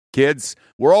here. Kids,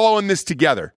 we're all in this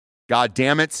together. God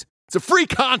damn it. It's a free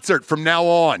concert from now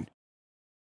on.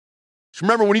 Just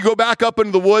remember, when you go back up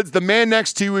into the woods, the man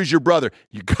next to you is your brother.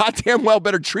 You goddamn well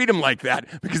better treat him like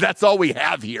that, because that's all we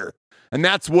have here. And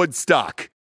that's Woodstock.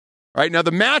 All right, now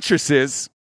the mattresses,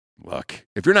 look,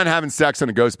 if you're not having sex on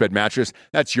a ghost bed mattress,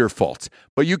 that's your fault.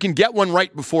 But you can get one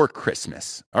right before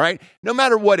Christmas, all right? No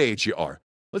matter what age you are.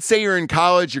 Let's say you're in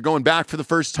college, you're going back for the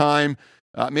first time.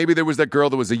 Maybe there was that girl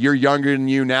that was a year younger than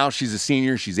you. Now she's a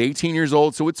senior. She's 18 years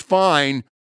old, so it's fine.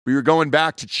 But you're going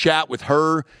back to chat with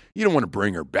her. You don't want to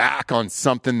bring her back on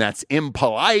something that's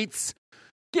impolite.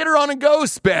 Get her on a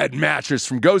ghost bed mattress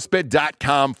from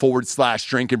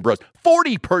ghostbed.com/drinking bros.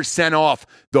 40% off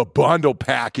the bundle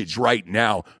package right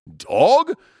now.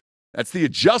 Dog, that's the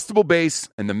adjustable base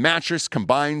and the mattress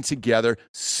combined together.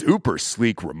 Super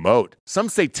sleek remote. Some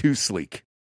say too sleek.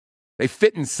 They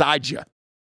fit inside you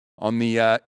on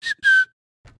the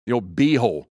old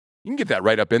B-hole. You can get that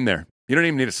right up in there. You don't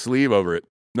even need a sleeve over it.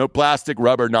 No plastic,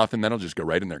 rubber, nothing. That'll just go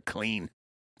right in there clean.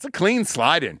 It's a clean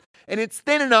slide in. And it's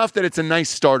thin enough that it's a nice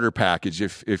starter package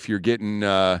if you're getting,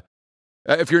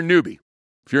 if you're a newbie.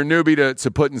 If you're a newbie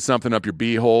to putting something up your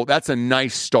B-hole, that's a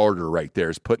nice starter right there,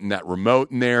 is putting that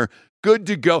remote in there. Good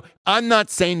to go. I'm not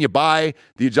saying you buy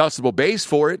the adjustable base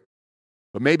for it,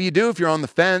 but maybe you do if you're on the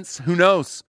fence. Who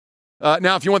knows?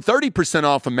 Now, if you want 30%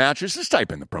 off a mattress, just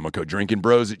type in the promo code Drinking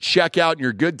Bros at checkout and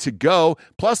you're good to go.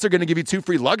 Plus, they're going to give you 2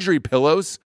 free luxury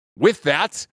pillows with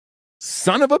that.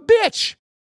 Son of a bitch.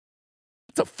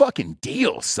 That's a fucking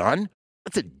deal, son.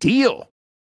 That's a deal.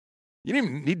 You didn't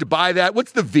even need to buy that.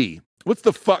 What's the V? What's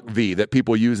the fuck V that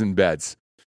people use in beds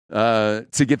to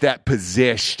get that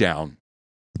position down?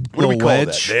 What do we call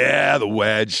that? Yeah, the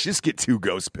wedge. Just get 2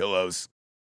 ghost pillows.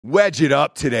 Wedge it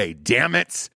up today, damn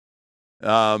it.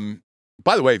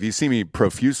 By the way, if you see me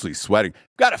profusely sweating,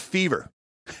 I've got a fever.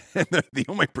 And the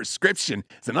only prescription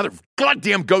is another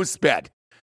goddamn ghost bed.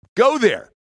 Go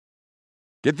there.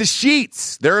 Get the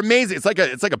sheets. They're amazing. It's like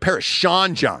a pair of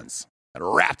Sean Johns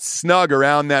wrapped snug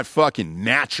around that fucking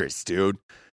mattress, dude.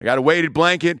 I got a weighted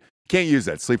blanket. Can't use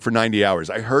that. Sleep for 90 hours.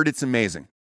 I heard it's amazing.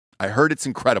 I heard it's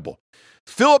incredible.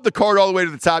 Fill up the card all the way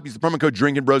to the top. Use the promo code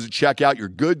Drinking Bros at checkout. You're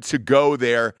good to go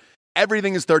there.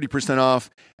 Everything is 30% off.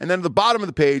 And then at the bottom of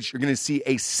the page, you're going to see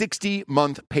a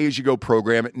 60-month pay-as-you-go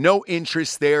program. No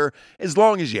interest there as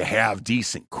long as you have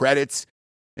decent credits.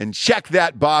 And check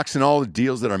that box, and all the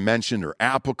deals that are mentioned are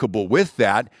applicable with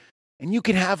that. And you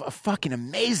can have a fucking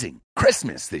amazing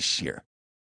Christmas this year.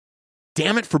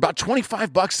 Damn it, for about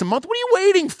 $25 a month. What are you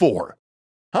waiting for?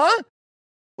 Huh?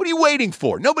 What are you waiting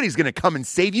for? Nobody's going to come and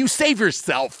save you. Save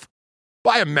yourself.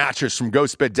 Buy a mattress from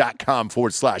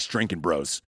ghostbed.com/drinking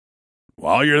bros.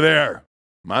 While you're there,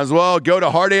 might as well go to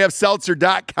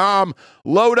hardafseltzer.com.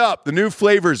 Load up. The new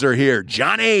flavors are here.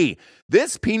 Johnny,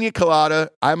 this pina colada,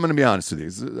 I'm going to be honest with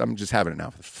you. I'm just having it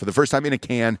now. For the first time in a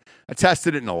can. I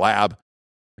tested it in a lab.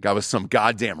 Like I was some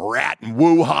goddamn rat in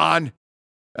Wuhan.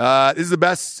 This is the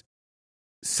best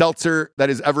seltzer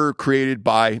that is ever created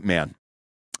by man.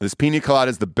 This pina colada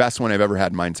is the best one I've ever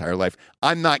had in my entire life.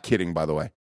 I'm not kidding, by the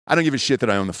way. I don't give a shit that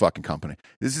I own the fucking company.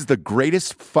 This is the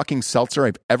greatest fucking seltzer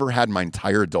I've ever had in my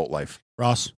entire adult life.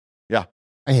 Ross. Yeah.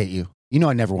 I hate you. You know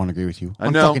I never want to agree with you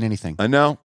on know. fucking anything. I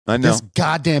know. This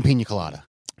goddamn pina colada.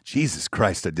 Jesus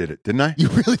Christ, I did it, didn't I? You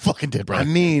really fucking did, bro. I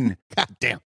mean,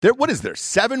 goddamn. What is there?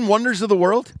 7 wonders of the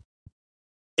world?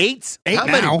 8? How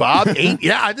now. many, Bob? 8?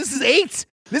 Yeah, this is 8.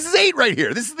 This is 8 right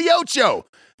here. This is the Ocho.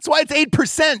 That's why it's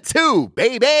 8% too,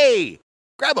 baby.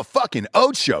 Grab a fucking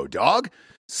Ocho, dog.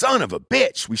 Son of a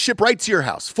bitch. We ship right to your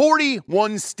house.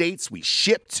 41 states we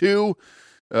ship to,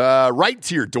 right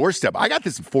to your doorstep. I got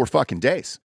this in 4 fucking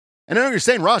days. And I know you're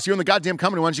saying, Ross, you're in the goddamn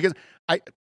company. Why don't you guys? I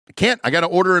can't. I got to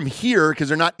order them here because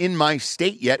they're not in my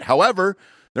state yet. However,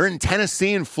 they're in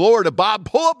Tennessee and Florida. Bob,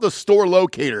 pull up the store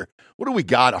locator. What do we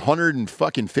got?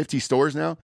 150 stores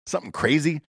now? Something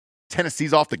crazy?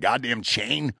 Tennessee's off the goddamn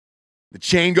chain. The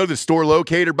chain, go to the store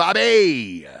locator,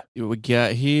 Bobby. What we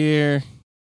got here?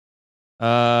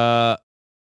 I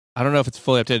don't know if it's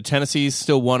fully updated. Tennessee's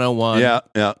still 101.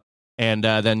 Yeah. And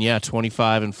then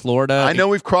 25 in Florida. I know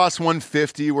we've crossed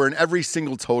 150. We're in every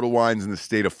single Total Wines in the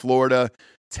state of Florida,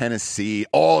 Tennessee,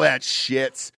 all that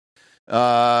shit.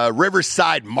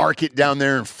 Riverside Market down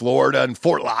there in Florida and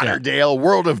Fort Lauderdale,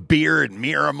 World of Beer in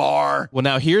Miramar. Well,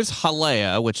 now here's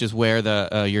Halea, which is where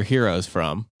the your hero's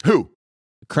from. Who?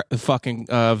 Fucking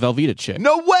Velveeta chick.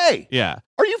 No way. Yeah.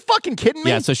 Are you fucking kidding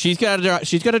me? Yeah. So she's got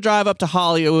to drive up to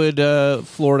Hollywood,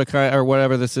 Florida, or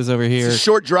whatever this is over here. It's a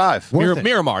short drive.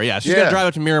 Miramar. Yeah. She's got to drive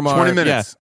up to Miramar. 20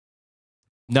 minutes.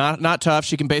 Yeah. Not tough.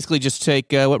 She can basically just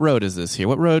take what road is this here?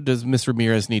 What road does Miss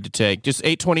Ramirez need to take? Just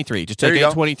 823. Just take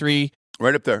 823.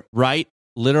 Right up there. Right.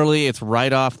 Literally, it's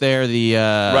right off there. The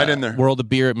right in there. World of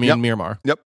Beer at Miramar.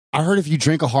 Yep. I heard if you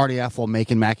drink a Hardy F while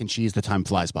making mac and cheese, the time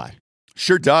flies by.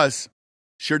 Sure does.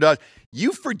 Sure does.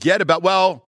 You forget about,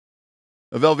 a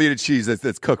Velveeta cheese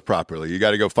that's cooked properly. You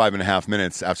got to go 5.5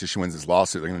 minutes after she wins this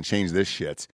lawsuit. They're going to change this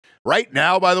shit. Right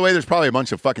now, by the way, there's probably a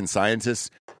bunch of fucking scientists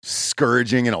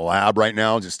scourging in a lab right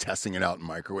now, just testing it out in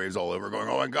microwaves all over, going,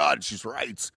 oh my God, she's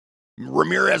right.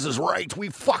 Ramirez is right. We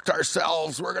fucked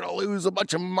ourselves. We're going to lose a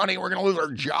bunch of money. We're going to lose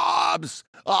our jobs.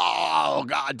 Oh,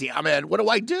 God damn it. What do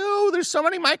I do? There's so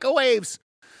many microwaves.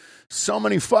 So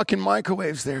many fucking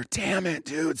microwaves there. Damn it,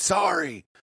 dude. Sorry.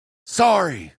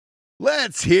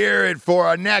 Let's hear it for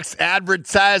our next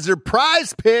advertiser,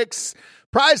 Prize Picks.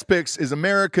 Prize Picks is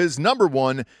America's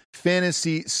 #1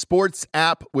 fantasy sports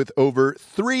app with over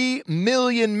 3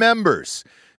 million members.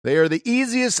 They are the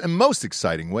easiest and most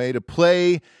exciting way to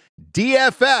play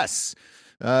DFS.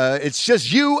 It's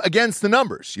just you against the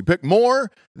numbers. You pick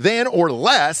more than or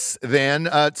less than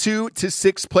 2 to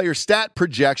 6 player stat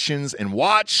projections and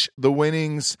watch the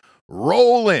winnings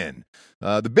roll in.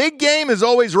 The big game is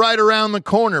always right around the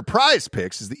corner. Prize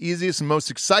Picks is the easiest and most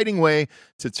exciting way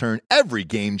to turn every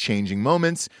game-changing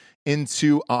moments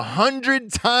into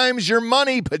 100 times your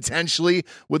money, potentially,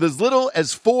 with as little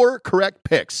as 4 correct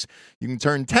picks. You can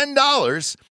turn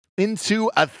 $10 into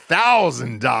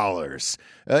 $1,000.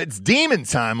 It's demon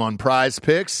time on Prize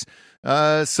Picks.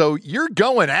 So you're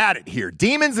going at it here.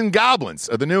 Demons and Goblins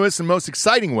are the newest and most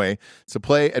exciting way to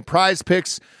play at Prize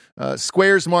Picks.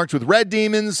 Squares marked with red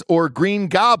demons or green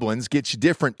goblins get you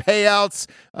different payouts.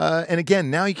 And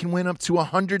again, now you can win up to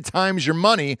 100 times your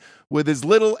money with as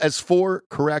little as 4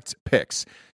 correct picks.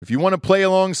 If you want to play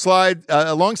alongside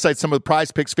some of the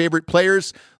Prize Picks' favorite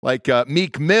players like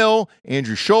Meek Mill,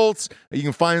 Andrew Schultz, you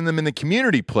can find them in the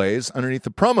community plays underneath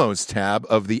the promos tab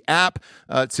of the app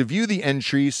to view the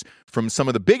entries from some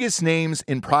of the biggest names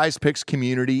in Prize Picks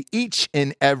community each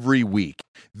and every week.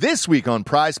 This week on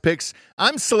Prize Picks,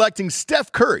 I'm selecting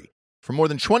Steph Curry for more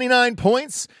than 29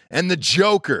 points and the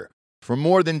Joker for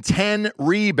more than 10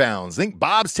 rebounds. I think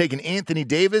Bob's taking Anthony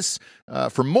Davis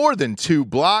for more than 2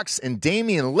 blocks and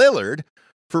Damian Lillard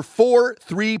for 4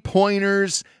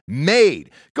 3-pointers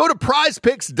made. Go to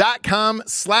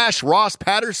prizepicks.com/Ross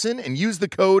Patterson and use the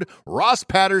code Ross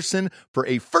Patterson for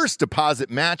a first deposit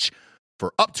match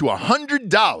for up to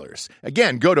 $100.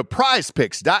 Again, go to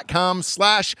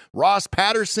prizepicks.com/Ross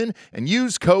Patterson and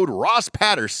use code Ross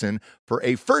Patterson for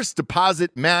a first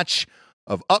deposit match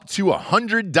of up to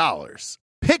 $100.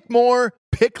 Pick more,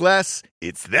 pick less.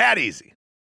 It's that easy.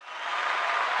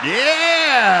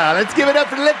 Yeah, let's give it up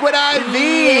for Liquid IV.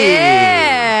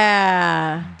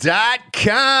 Yeah.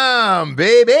 .com,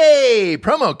 baby.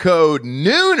 Promo code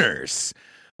Nooners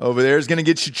over there is going to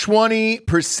get you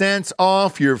 20%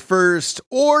 off your first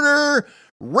order.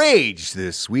 Rage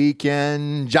this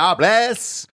weekend.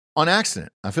 Jobless on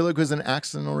accident. I feel like it was an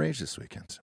accidental rage this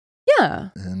weekend. Yeah.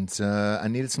 And I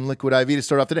needed some Liquid IV to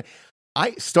start off the day.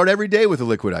 I start every day with a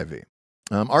Liquid IV.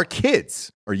 Our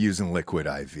kids are using Liquid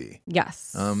IV.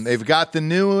 Yes. They've got the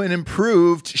new and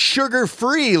improved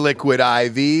sugar-free Liquid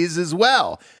IVs as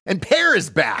well. And Pear is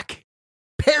back.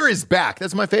 Pear is back.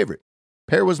 That's my favorite.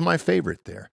 Pear was my favorite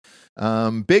there.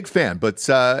 Big fan. But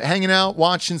hanging out,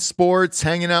 watching sports,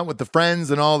 hanging out with the friends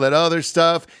and all that other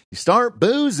stuff. You start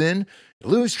boozing, you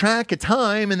lose track of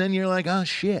time, and then you're like, oh,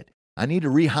 shit. I need to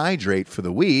rehydrate for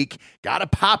the week. Got to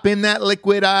pop in that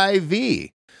Liquid IV.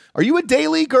 Are you a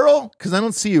daily girl? Because I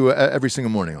don't see you every single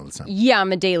morning all the time. Yeah,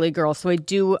 I'm a daily girl. So I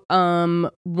do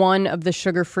one of the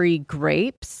sugar-free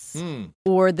grapes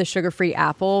or the sugar-free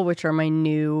apple, which are my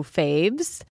new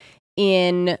faves,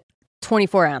 in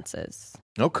 24 ounces.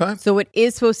 Okay. So it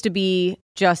is supposed to be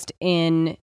just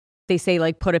in, they say,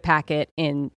 like, put a packet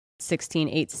in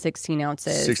 8 to 16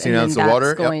 ounces. 16 ounces of water.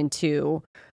 That's going to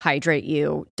hydrate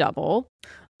you double.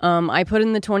 I put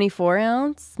in the 24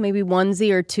 ounce, maybe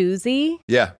onesie or twosie.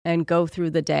 Yeah. And go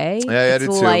through the day. Yeah, it's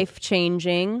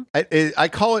life-changing. I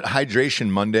call it Hydration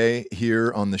Monday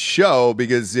here on the show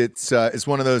because it's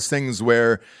one of those things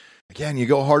where, again, you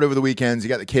go hard over the weekends, you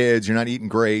got the kids, you're not eating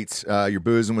great, you're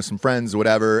boozing with some friends or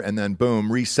whatever, and then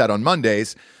boom, reset on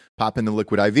Mondays, pop in the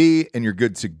Liquid IV, and you're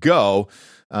good to go.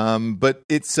 But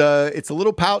it's a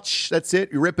little pouch. That's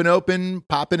it. You're ripping open,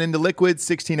 popping into liquid,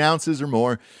 16 ounces or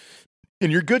more,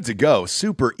 and you're good to go.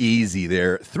 Super easy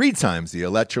there. 3 times the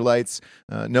electrolytes,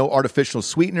 no artificial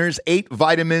sweeteners, 8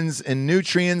 vitamins and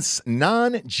nutrients,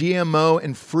 non-GMO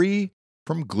and free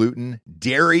from gluten,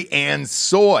 dairy, and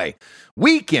soy.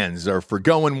 Weekends are for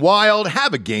going wild.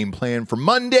 Have a game plan for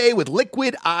Monday with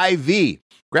Liquid IV.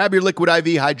 Grab your Liquid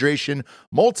IV Hydration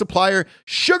Multiplier,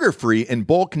 sugar-free in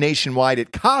bulk nationwide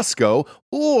at Costco,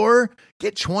 or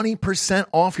get 20%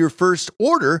 off your first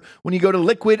order when you go to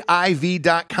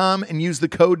liquidiv.com and use the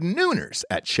code Nooners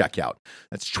at checkout.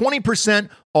 That's 20%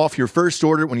 off your first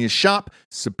order when you shop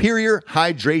Superior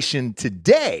Hydration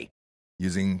today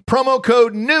using promo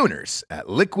code Nooners at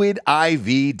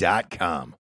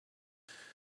liquidiv.com.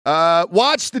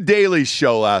 Watched The Daily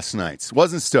Show last night.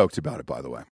 Wasn't stoked about it, by the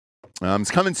way.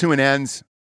 It's coming to an end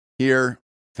here,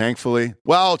 thankfully.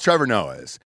 Well, Trevor Noah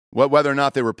is. Whether or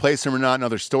not they replace him or not,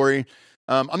 another story.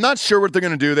 I'm not sure what they're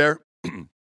going to do there.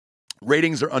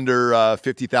 Ratings are under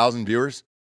 50,000 viewers.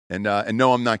 And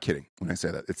no, I'm not kidding when I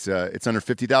say that. It's under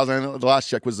 50,000. The last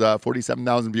check was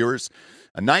 47,000 viewers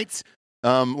a night.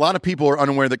 A lot of people are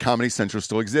unaware that Comedy Central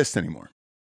still exists anymore.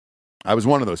 I was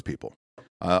one of those people.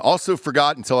 Also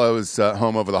forgot until I was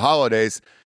home over the holidays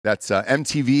that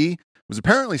MTV was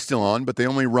apparently still on, but they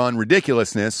only run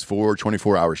ridiculousness for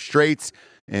 24 hours straight,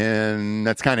 and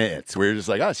that's kind of it. So we're just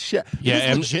like, oh, shit. Yeah,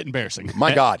 It's legit embarrassing.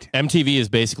 My God. MTV is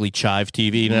basically Chive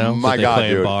TV now. My they God, play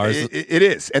in dude. bars. It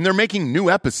is. And they're making new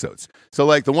episodes. So,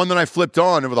 like, the one that I flipped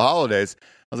on over the holidays,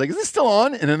 I was like, is this still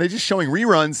on? And then they're just showing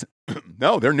reruns.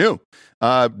 No, they're new.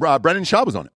 Brendan Schaub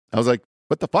was on it. I was like,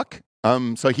 what the fuck?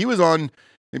 So he was on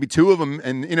maybe 2 of them,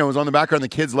 and, it was on the background. The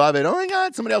kids love it. Oh, my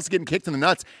God, somebody else is getting kicked in the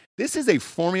nuts. This is a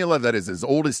formula that is as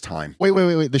old as time.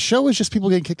 Wait. The show is just people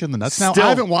getting kicked in the nuts now? I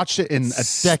haven't watched it in a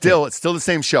decade. It's still the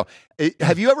same show.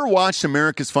 Have you ever watched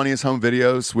America's Funniest Home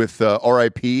Videos with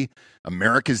R.I.P.,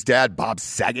 America's Dad, Bob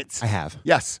Saget? I have.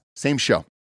 Yes, same show.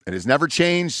 It has never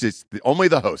changed. It's only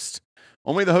the host.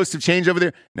 Only the hosts have changed over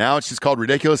there. Now it's just called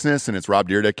Ridiculousness, and it's Rob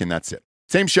Dyrdek, and that's it.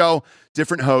 Same show,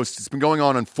 different host. It's been going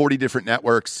on 40 different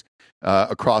networks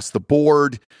across the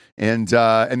board, and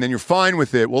then you're fine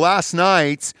with it. Well, last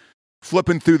night,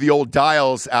 flipping through the old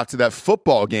dials after that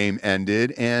football game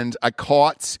ended, and I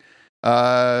caught.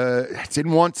 I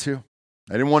didn't want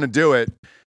to do it.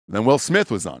 Then Will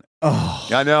Smith was on it. Oh,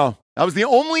 I know. I was the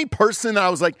only person that I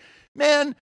was like,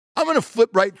 man, I'm going to flip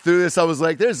right through this. I was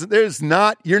like,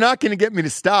 you're not going to get me to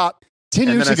stop. 10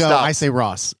 And years then I ago, stopped. I say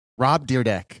Ross, Rob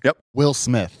Dyrdek, Yep. Will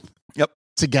Smith, Yep.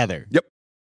 together. Yep.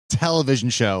 Television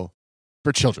show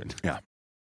for children.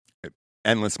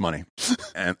 Endless money.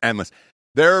 Endless.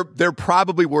 They're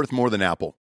probably worth more than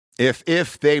Apple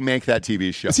if they make that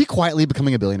TV show. Is he quietly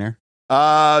becoming a billionaire?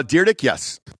 Dyrdek,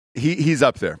 yes. He's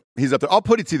up there. He's up there. I'll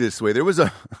put it to you this way. There was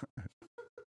a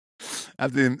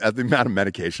at the amount of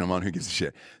medication I'm on, who gives a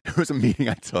shit? There was a meeting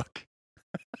I took.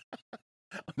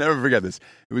 I'll never forget this.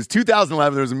 It was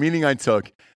 2011. There was a meeting I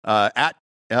took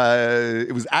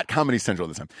it was at Comedy Central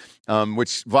at the time,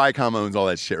 which Viacom owns all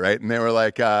that shit, right? And they were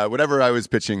like, whatever I was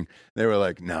pitching, they were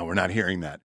like, no, we're not hearing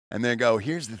that. And they go,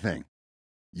 here's the thing.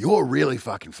 You're really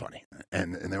fucking funny.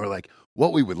 And they were like,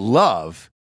 what we would love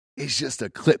is just a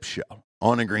clip show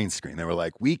on a green screen. They were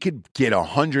like, we could get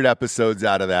 100 episodes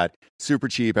out of that, super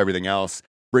cheap, everything else,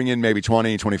 bring in maybe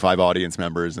 20, 25 audience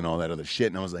members and all that other shit.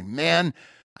 And I was like, man,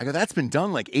 I go, that's been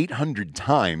done like 800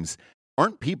 times.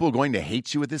 Aren't people going to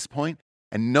hate you at this point?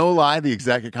 And no lie, the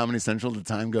exec at Comedy Central at the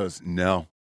time goes, no,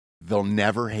 they'll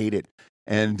never hate it.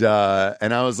 And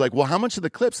I was like, well, how much are the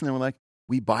clips? And they were like,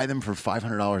 we buy them for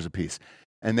 $500 a piece.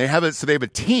 And they have a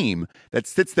team that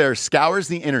sits there, scours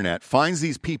the internet, finds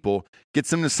these people, gets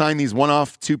them to sign these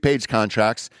one-off 2-page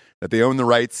contracts that they own the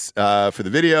rights for the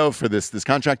video, for this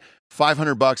contract.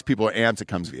 $500, people are amped. It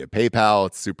comes via PayPal.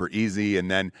 It's super easy.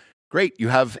 And then, great, you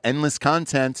have endless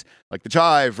content like The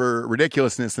Chive or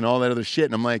Ridiculousness and all that other shit.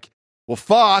 And I'm like, well,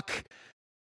 fuck.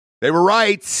 They were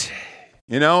right.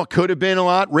 You know, could have been a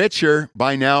lot richer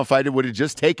by now if I would have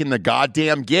just taken the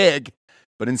goddamn gig.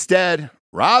 But instead,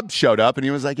 Rob showed up and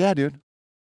he was like, yeah, dude,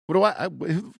 what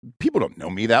do people don't know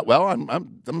me that well. I'm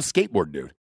a skateboard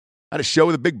dude. I had a show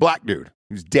with a big black dude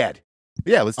who's dead.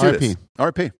 But yeah, let's do this.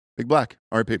 RP. Big black.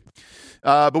 RP.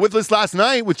 But with this last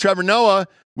night with Trevor Noah,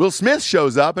 Will Smith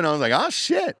shows up and I was like, oh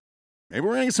shit. Maybe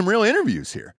we're going to get some real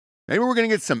interviews here. Maybe we're going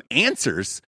to get some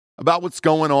answers about what's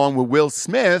going on with Will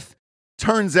Smith.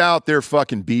 Turns out they're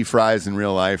fucking beef fries in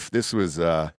real life. This was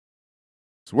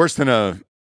it's worse than a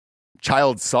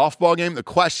child softball game. The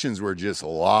questions were just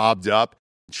lobbed up.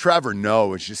 Trevor Noah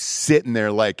was just sitting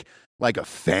there like a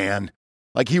fan.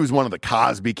 Like he was one of the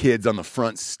Cosby kids on the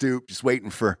front stoop, just waiting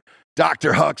for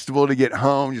Dr. Huxtable to get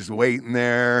home, just waiting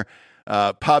there.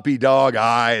 Puppy dog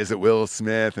eyes at Will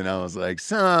Smith. And I was like,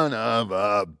 son of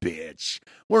a bitch,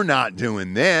 we're not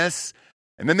doing this.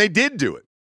 And then they did do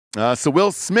it. So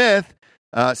Will Smith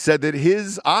said that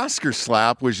his Oscar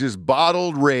slap was just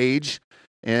bottled rage.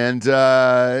 And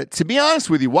to be honest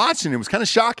with you, watching it was kind of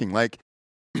shocking. Like,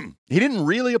 he didn't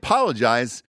really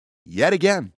apologize yet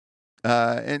again.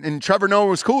 And Trevor Noah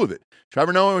was cool with it.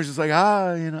 Trevor Noah was just like,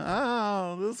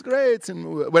 this is great.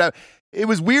 And whatever. It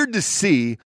was weird to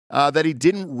see that he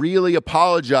didn't really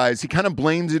apologize. He kind of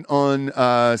blamed it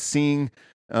on seeing,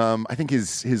 I think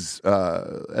his as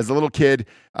a little kid,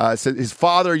 said his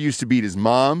father used to beat his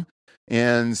mom.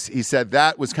 And he said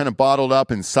that was kind of bottled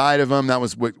up inside of him. That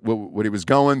was what he was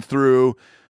going through.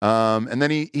 And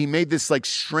then he made this like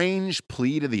strange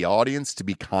plea to the audience to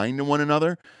be kind to one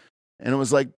another. And it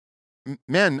was like,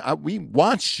 man, we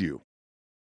watched you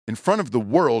in front of the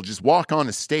world just walk on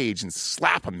a stage and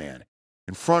slap a man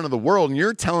in front of the world. And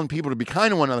you're telling people to be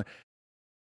kind to one another.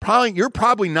 You're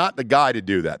probably not the guy to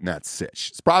do that in that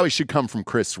sitch. It probably should come from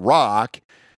Chris Rock.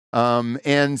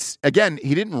 And again,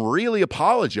 he didn't really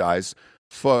apologize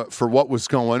for what was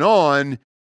going on.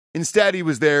 Instead, he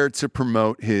was there to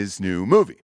promote his new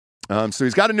movie. So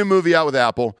he's got a new movie out with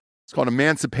Apple. It's called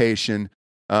Emancipation.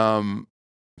 Man,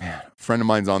 a friend of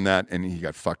mine's on that, and he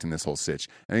got fucked in this whole sitch.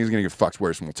 And he's going to get fucked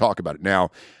worse, and we'll talk about it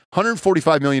now.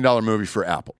 $145 million movie for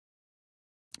Apple.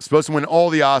 Supposed to win all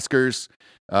the Oscars.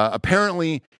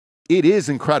 Apparently, it is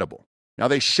incredible. Now,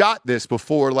 they shot this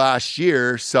before last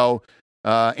year, so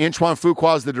Antoine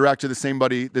Fuqua is the director, the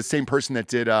same person that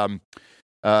did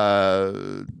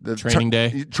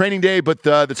the Training Day, but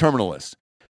the Terminal List.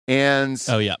 And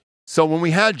so when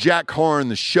we had Jack Carr on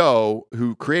the show,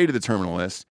 who created the Terminal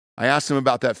List, I asked him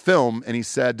about that film, and he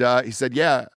said,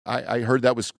 yeah, I heard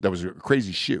that was a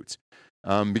crazy shoot,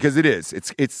 because it is.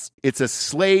 It's a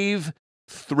slave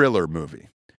thriller movie.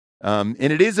 And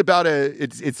it is about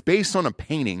it's based on a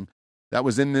painting that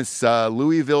was in this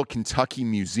Louisville, Kentucky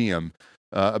museum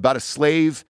about a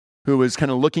slave who was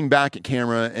kind of looking back at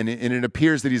camera, and it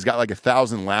appears that he's got like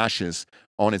 1,000 lashes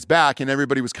on his back, and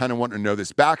everybody was kind of wanting to know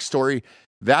this backstory.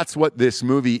 That's what this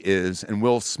movie is, and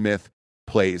Will Smith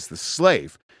plays the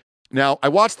slave. Now, I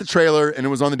watched the trailer, and it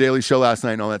was on The Daily Show last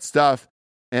night and all that stuff,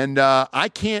 and I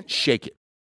can't shake it.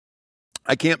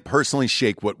 I can't personally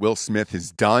shake what Will Smith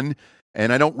has done,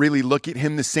 and I don't really look at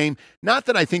him the same. Not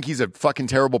that I think he's a fucking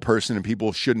terrible person and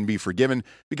people shouldn't be forgiven,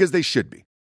 because they should be.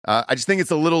 I just think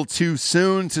it's a little too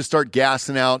soon to start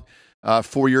gassing out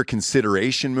for your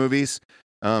consideration movies,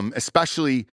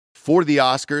 especially for the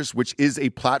Oscars, which is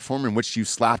a platform in which you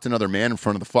slapped another man in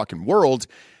front of the fucking world.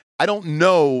 I don't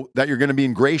know that you're going to be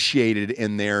ingratiated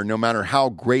in there no matter how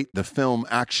great the film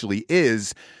actually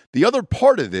is. The other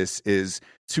part of this is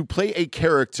to play a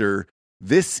character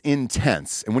this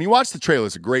intense. And when you watch the trailer,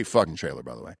 it's a great fucking trailer,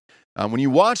 by the way. When you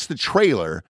watch the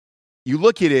trailer, you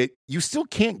look at it, you still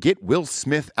can't get Will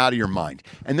Smith out of your mind.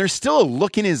 And there's still a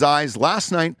look in his eyes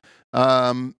last night,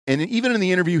 and even in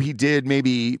the interview he did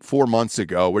maybe 4 months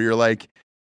ago, where you're like,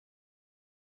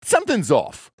 something's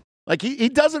off. Like, he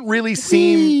doesn't really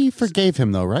seem... We forgave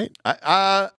him, though, right?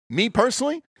 Me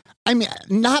personally? I mean,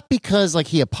 not because, like,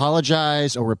 he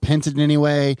apologized or repented in any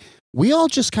way. We all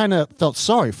just kind of felt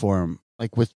sorry for him,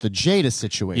 like, with the Jada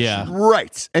situation. Yeah.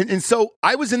 Right. And so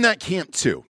I was in that camp,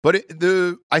 too. But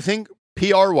I think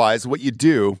PR-wise, what you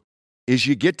do is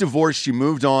you get divorced, you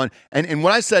moved on. And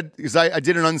what I said, because I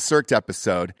did an Uncirced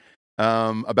episode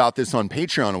about this on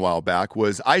Patreon a while back,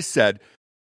 was I said,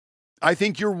 I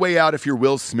think your way out, if you're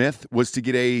Will Smith, was to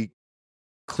get a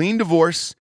clean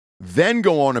divorce, then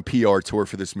go on a PR tour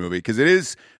for this movie. Because it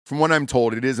is, from what I'm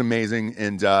told, it is amazing,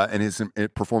 and his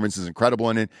performance is incredible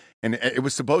in it. And it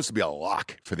was supposed to be a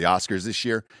lock for the Oscars this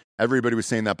year. Everybody was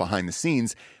saying that behind the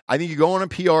scenes. I think you go on a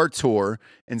PR tour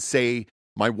and say,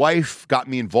 my wife got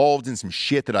me involved in some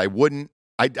shit that I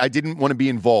didn't want to be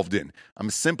involved in. I'm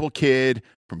a simple kid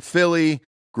from Philly,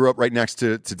 grew up right next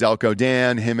to Delco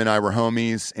Dan. Him and I were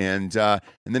homies. And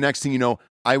the next thing you know,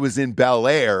 I was in Bel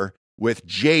Air with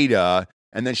Jada,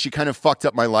 and then she kind of fucked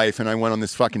up my life, and I went on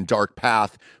this fucking dark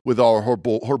path with all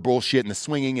her bullshit and the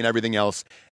swinging and everything else.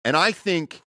 And I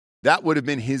think that would have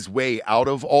been his way out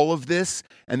of all of this,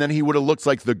 and then he would have looked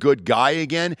like the good guy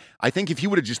again. I think if he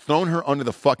would have just thrown her under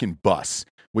the fucking bus,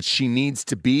 which she needs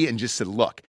to be, and just said,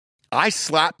 look, I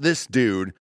slapped this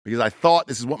dude because I thought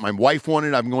this is what my wife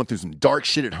wanted. I've been going through some dark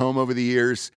shit at home over the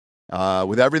years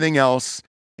with everything else.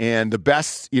 And the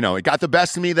best, it got the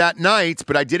best of me that night,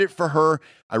 but I did it for her.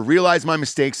 I realized my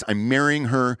mistakes. I'm marrying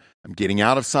her. I'm getting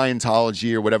out of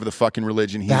Scientology or whatever the fucking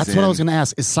religion he's in. That's what I was going to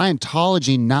ask. Is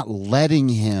Scientology not letting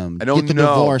him get the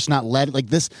divorce? Not let like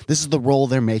this is the role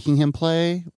they're making him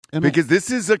play? Because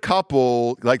this is a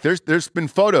couple, like there's been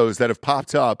photos that have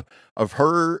popped up of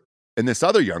her and this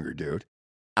other younger dude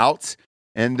out.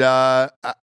 And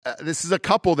this is a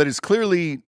couple that is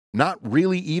clearly not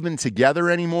really even together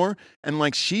anymore. And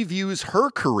like, she views her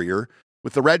career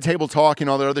with the Red Table Talk and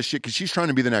all that other shit, because she's trying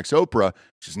to be the next Oprah,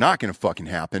 which is not going to fucking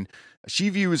happen. She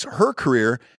views her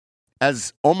career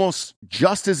as almost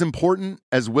just as important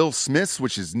as Will Smith's,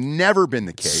 which has never been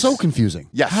the case. So confusing.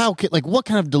 Yes. What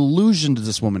kind of delusion does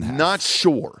this woman have? Not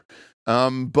sure.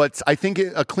 But I think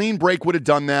a clean break would have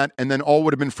done that, and then all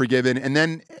would have been forgiven. And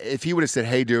then if he would have said,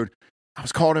 hey, dude, I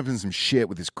was caught up in some shit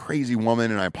with this crazy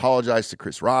woman, and I apologize to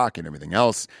Chris Rock and everything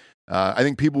else, I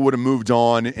think people would have moved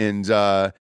on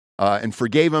and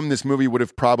forgave him. This movie would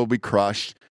have probably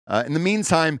crushed. In the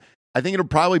meantime, I think it'll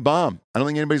probably bomb. I don't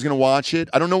think anybody's going to watch it.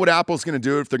 I don't know what Apple's going to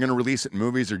do, if they're going to release it in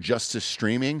movies or just to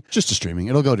streaming. Just to streaming.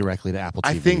 It'll go directly to Apple TV.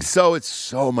 I think so. It's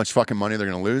so much fucking money they're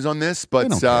going to lose on this. But They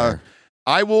don't care.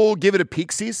 I will give it a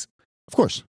peek-sees. Of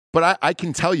course. But I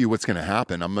can tell you what's going to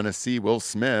happen. I'm going to see Will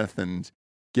Smith and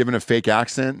given a fake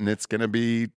accent, and it's going to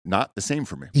be not the same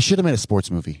for me. He should have made a sports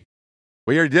movie.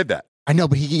 Well, he already did that. I know,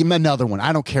 but he gave him another one.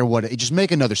 I don't care what. Just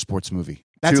make another sports movie.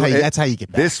 That's how you get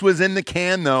back. This was in the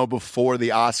can, though, before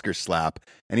the Oscar slap,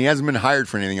 and he hasn't been hired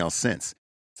for anything else since.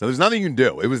 So there's nothing you can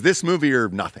do. It was this movie or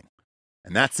nothing,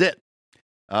 and that's it.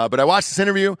 But I watched this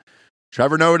interview.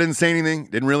 Trevor Noah didn't say anything,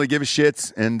 didn't really give a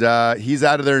shit, and he's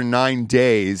out of there in 9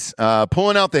 days.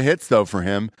 Pulling out the hits, though, for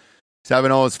him. He's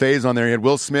having all his faves on there. He had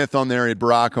Will Smith on there. He had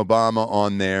Barack Obama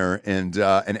on there. And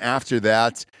after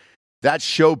that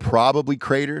show probably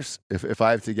craters, if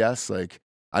I have to guess. Like,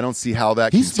 I don't see how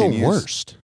that He's continues. the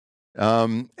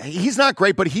worst. He's not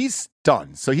great, but he's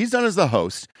done. So he's done as the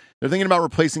host. They're thinking about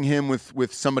replacing him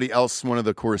with somebody else, one of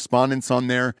the correspondents on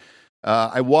there.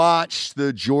 I watched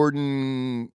the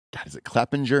Jordan, God, is it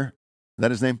Kleppinger? Is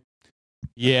that his name?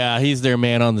 Yeah, he's their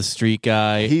man on the street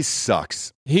guy. He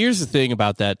sucks. Here's the thing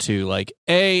about that too. Like,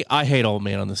 I hate old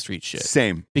man on the street shit.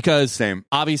 Same. Because Same.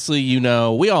 obviously,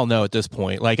 we all know at this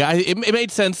point. Like, it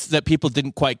made sense that people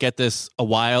didn't quite get this a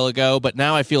while ago, but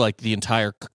now I feel like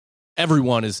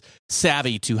everyone is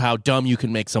savvy to how dumb you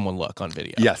can make someone look on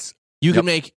video. Yes. You can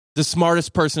make the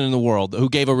smartest person in the world who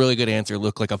gave a really good answer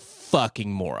look like a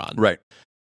fucking moron. Right.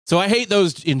 So I hate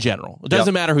those in general. It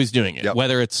doesn't matter who's doing it,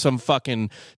 whether it's some fucking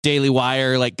Daily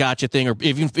Wire like gotcha thing, or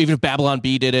even if Babylon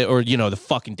Bee did it, or the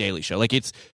fucking Daily Show. Like,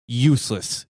 it's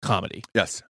useless comedy.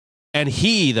 Yes. And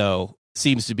he though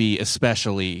seems to be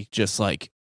especially just like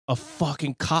a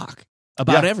fucking cock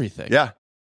about everything. Yeah.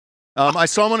 I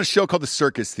saw him on a show called The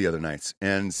Circus the other night,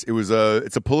 and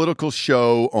it's a political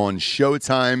show on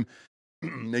Showtime.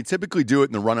 They typically do it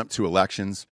in the run up to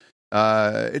elections.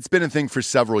 It's been a thing for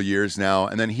several years now,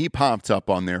 and then he popped up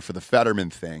on there for the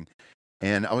Fetterman thing,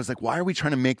 and I was like, why are we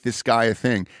trying to make this guy a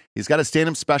thing? He's got a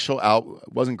stand-up special out.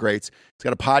 It wasn't great. He's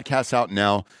got a podcast out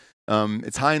now.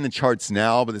 It's high in the charts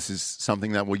now, but this is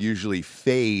something that will usually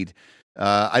fade.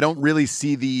 I don't really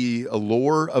see the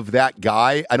allure of that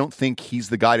guy. I don't think he's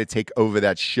the guy to take over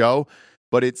that show,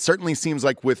 but it certainly seems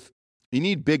like you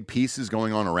need big pieces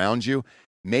going on around you.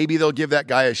 Maybe they'll give that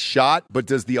guy a shot, but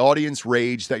does the audience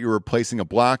rage that you're replacing a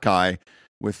black guy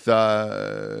with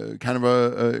kind of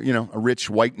a rich,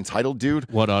 white, entitled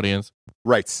dude? What audience?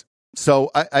 Right. So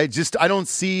I don't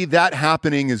see that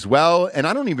happening as well, and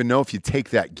I don't even know if you take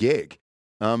that gig,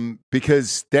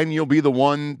 because then you'll be the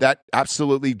one that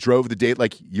absolutely drove the date.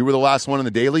 Like, you were the last one on the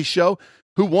Daily Show.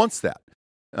 Who wants that?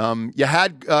 You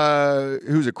had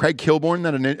who's it? Craig Kilborn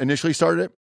that initially started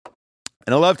it.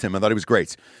 And I loved him. I thought he was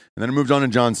great. And then it moved on to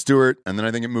Jon Stewart. And then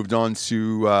I think it moved on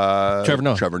to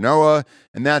Trevor Noah.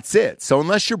 And that's it. So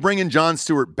unless you're bringing Jon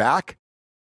Stewart back,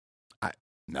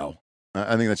 no.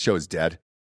 I think that show is dead.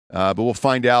 But we'll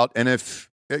find out. And if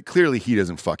clearly he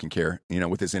doesn't fucking care,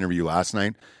 with his interview last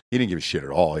night, he didn't give a shit at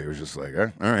all. He was just like,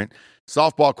 all right.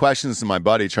 Softball questions to my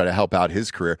buddy, try to help out his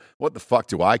career. What the fuck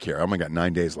do I care? I only got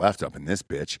 9 days left up in this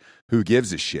bitch. Who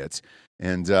gives a shit?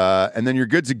 And then you're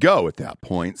good to go at that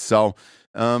point. So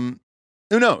who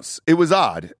knows? It was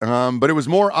odd. But it was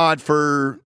more odd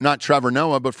for not Trevor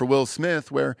Noah, but for Will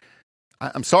Smith, where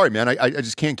I'm sorry, man. I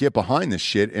just can't get behind this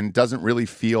shit, and it doesn't really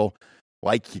feel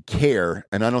like you care.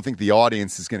 And I don't think the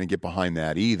audience is going to get behind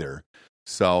that either.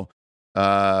 So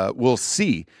we'll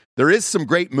see. There is some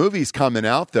great movies coming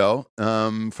out, though,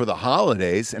 for the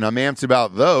holidays, and I'm amped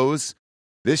about those.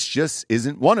 This just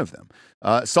isn't one of them.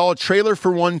 Saw a trailer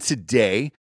for one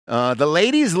today.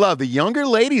 The younger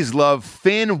ladies love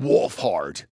Finn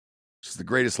Wolfhard, which is the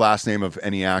greatest last name of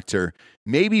any actor,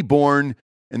 maybe born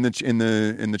in the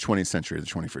 20th century, the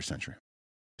 21st century.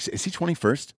 Is he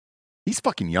 21st? He's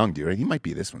fucking young, dude. He might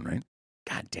be this one, right?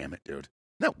 God damn it, dude. Isn't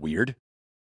that weird?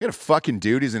 You got a fucking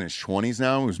dude who's in his 20s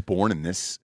now who was born in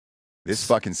this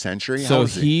fucking century. So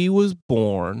he was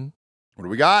born. What do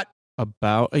we got?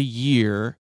 About a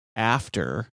year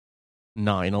after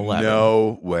 9/11.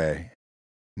 No way.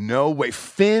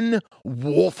 Finn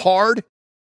Wolfhard?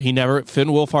 Finn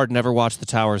Wolfhard never watched the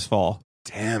towers fall.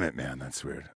 Damn it, man. That's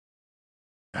weird.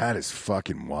 That is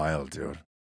fucking wild, dude.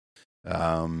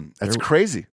 That's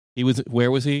crazy.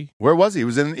 Where was he? Where was he? He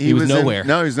was nowhere.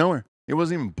 No, he was nowhere. He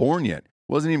wasn't even born yet.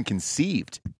 Wasn't even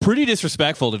conceived. Pretty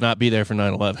disrespectful to not be there for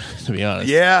 9/11, to be honest.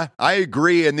 Yeah, I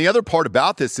agree. And the other part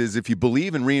about this is if you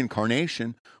believe in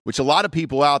reincarnation, which a lot of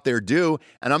people out there do,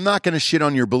 and I'm not going to shit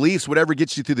on your beliefs, whatever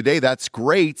gets you through the day, that's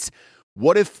great.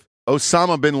 What if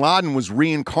Osama bin Laden was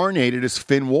reincarnated as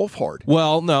Finn Wolfhard?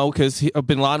 Well, no, because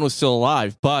bin Laden was still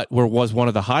alive, but was one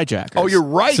of the hijackers. Oh, you're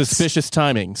right. Suspicious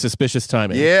timing.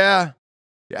 Yeah.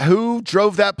 Who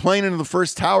drove that plane into the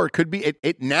first tower?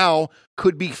 It now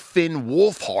could be Finn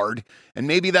Wolfhard, and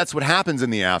maybe that's what happens in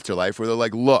the afterlife, where they're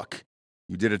like, look,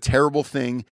 you did a terrible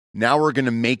thing. Now we're going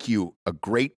to make you a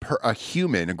great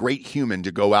human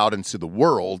to go out into the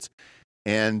world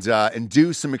and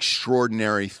do some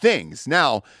extraordinary things.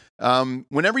 Now,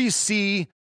 whenever you see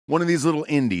one of these little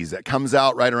indies that comes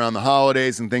out right around the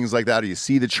holidays and things like that, or you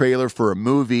see the trailer for a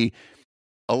movie,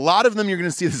 a lot of them you're going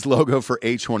to see this logo for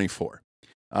A24.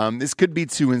 This could be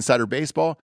to Insider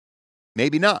Baseball,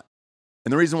 maybe not.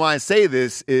 And the reason why I say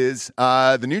this is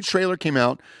the new trailer came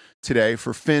out today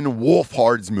for Finn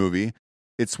Wolfhard's movie.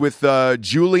 It's with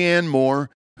Julianne Moore,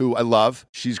 who I love.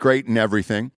 She's great in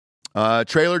everything.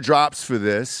 Trailer drops for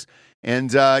this,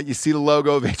 and you see the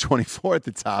logo of A24 at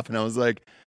the top, and I was like,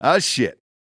 oh, shit.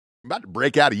 I'm about to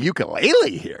break out a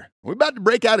ukulele here. We're about to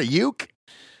break out a uke.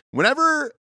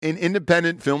 Whenever an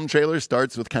independent film trailer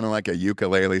starts with kind of like a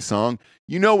ukulele song,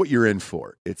 you know what you're in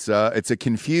for. It's a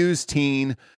confused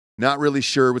teen Not really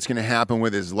sure what's going to happen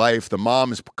with his life. The mom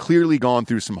has clearly gone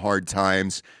through some hard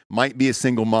times. Might be a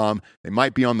single mom. They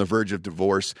might be on the verge of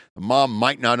divorce. The mom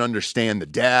might not understand the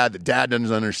dad. The dad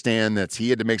doesn't understand that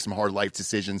he had to make some hard life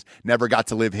decisions. Never got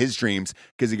to live his dreams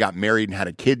because he got married and had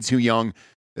a kid too young.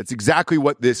 That's exactly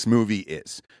what this movie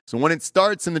is. So when it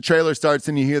starts and the trailer starts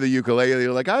and you hear the ukulele,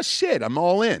 you're like, oh shit, I'm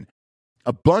all in.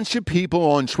 A bunch of people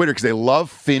on Twitter, because they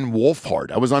love Finn Wolfhard.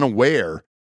 I was unaware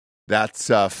that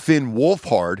Finn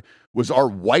Wolfhard was our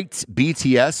white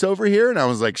BTS over here. And I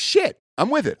was like, shit, I'm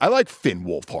with it. I like Finn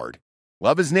Wolfhard.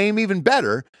 Love his name even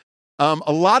better.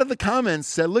 A lot of the comments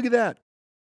said, look at that.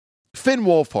 Finn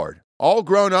Wolfhard, all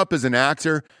grown up as an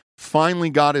actor, finally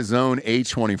got his own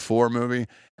A24 movie.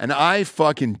 And I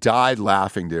fucking died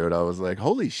laughing, dude. I was like,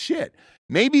 holy shit.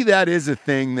 Maybe that is a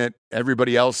thing that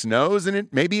everybody else knows. And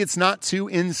maybe it's not too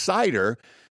insider.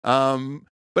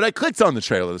 But I clicked on the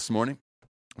trailer this morning.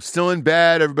 Still in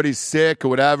bed, everybody's sick or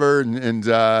whatever, and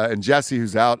Jessie,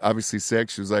 who's out, obviously sick,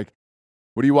 she was like,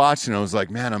 what are you watching? I was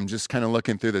like, man, I'm just kind of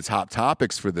looking through the top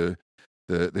topics for the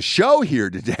show here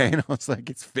today, and I was like,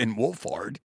 it's Finn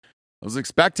Wolfhard. I was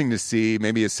expecting to see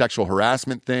maybe a sexual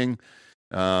harassment thing,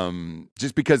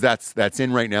 just because that's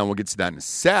in right now, and we'll get to that in a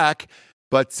sec,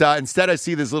 but instead I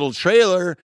see this little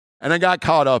trailer, and I got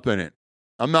caught up in it.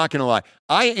 I'm not going to lie.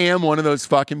 I am one of those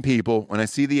fucking people. When I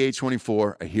see the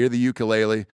A24, I hear the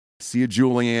ukulele, see a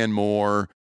Julianne Moore,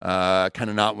 kind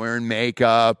of not wearing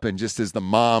makeup, and just as the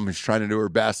mom who's trying to do her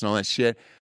best and all that shit,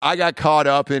 I got caught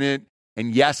up in it.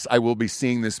 And yes, I will be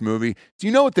seeing this movie. Do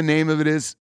you know what the name of it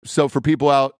is? So for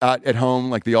people out at home,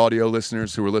 like the audio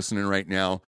listeners who are listening right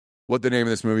now, what the name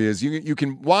of this movie is, you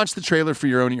can watch the trailer for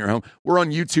your own at your home. We're on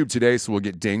YouTube today, so we'll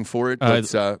get dinged for it.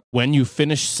 But, When You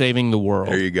Finish Saving the World.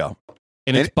 There you go.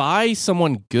 And it's by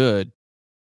someone good.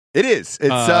 It is.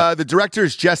 It's the director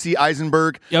is Jesse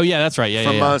Eisenberg. Oh yeah, that's right. Yeah,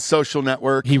 from Social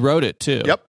Network. He wrote it too.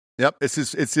 Yep. It's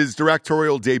his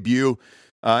directorial debut,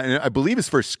 and I believe his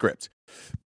first script.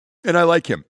 And I like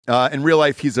him. In real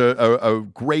life, he's a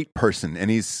great person,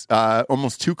 and he's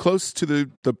almost too close to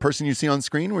the person you see on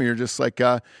screen, where you're just like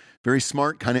very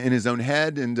smart, kind of in his own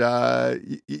head, and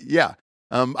yeah.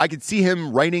 I could see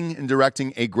him writing and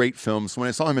directing a great film. So when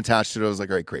I saw him attached to it, I was like,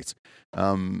 all right, great.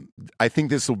 I think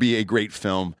this will be a great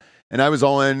film. And I was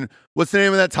all in. What's the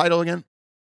name of that title again?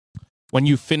 When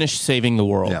You Finish Saving the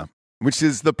World. Yeah, which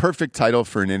is the perfect title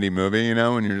for an indie movie, you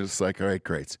know, and you're just like, all right,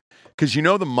 great. Because you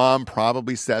know the mom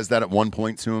probably says that at one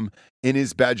point to him in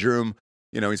his bedroom.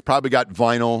 You know, he's probably got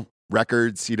vinyl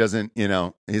records. He doesn't, you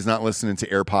know, he's not listening to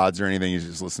AirPods or anything. He's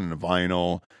just listening to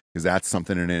vinyl, because that's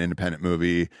something in an independent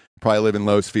movie. Probably live in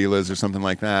Los Feliz or something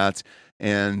like that.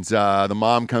 And the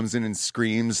mom comes in and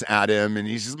screams at him, and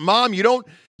he's just, Mom, you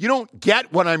don't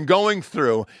get what I'm going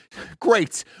through.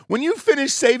 Great. When you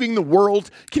finish saving the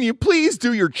world, can you please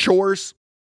do your chores?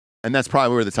 And that's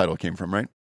probably where the title came from, right?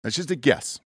 That's just a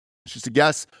guess. It's just a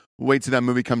guess. We'll wait till that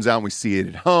movie comes out and we see it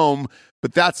at home.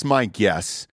 But that's my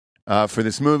guess for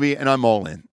this movie, and I'm all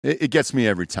in. It gets me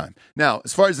every time. Now,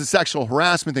 as far as the sexual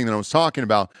harassment thing that I was talking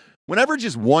about, whenever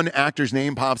just one actor's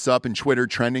name pops up in Twitter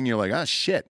trending, you're like, oh,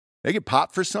 shit. They get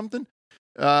popped for something?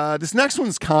 This next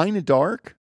one's kind of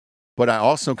dark, but I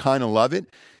also kind of love it.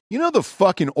 You know the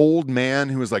fucking old man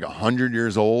who was like 100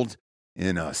 years old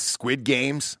in Squid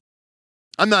Games?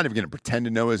 I'm not even going to pretend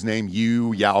to know his name.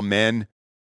 Yao Ming.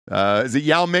 Is it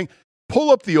Yao Ming? Pull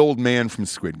up the old man from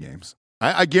Squid Games.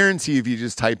 I guarantee if you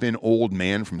just type in old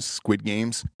man from Squid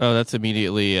Games. Oh, that's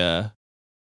immediately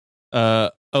Oh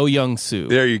Young-soo.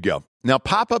 There you go. Now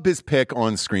pop up his pic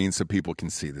on screen so people can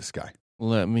see this guy.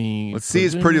 Let's see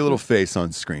his pretty little face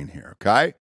on screen here,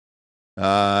 okay?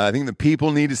 I think the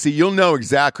people need to see. You'll know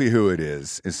exactly who it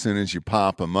is as soon as you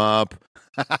pop him up.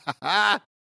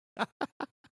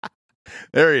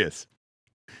 There he is.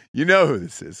 You know who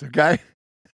this is, okay?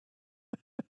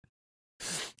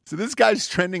 So this guy's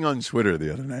trending on Twitter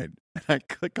the other night. And I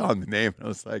click on the name and I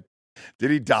was like, did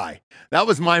he die? That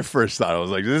was my first thought. I was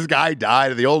like, did this guy die?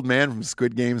 Did the old man from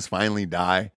Squid Games finally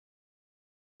die?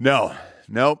 No.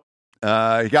 Nope.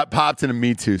 He got popped in a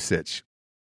Me Too sitch.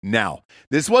 Now,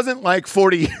 this wasn't like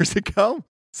 40 years ago.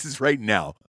 This is right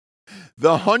now.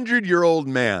 The 100-year-old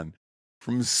man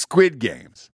from Squid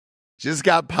Games just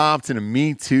got popped in a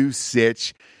Me Too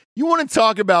sitch. You want to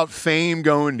talk about fame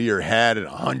going to your head at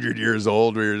 100 years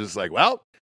old, where you're just like, well,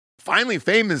 finally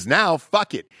famous now.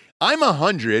 Fuck it. I'm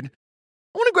 100. I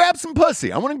want to grab some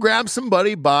pussy. I want to grab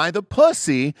somebody by the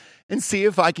pussy and see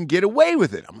if I can get away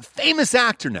with it. I'm a famous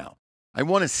actor now. I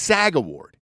won a SAG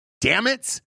award. Damn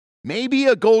it. Maybe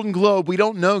a Golden Globe. We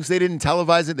don't know because they didn't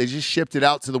televise it. They just shipped it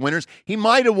out to the winners. He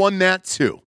might have won that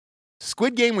too.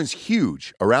 Squid Game was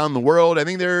huge around the world. I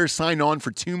think they're signed on for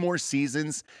 2 more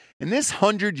seasons. And this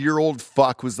 100-year-old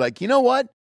fuck was like, you know what?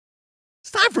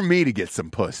 It's time for me to get some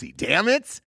pussy, damn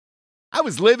it. I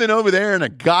was living over there in a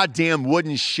goddamn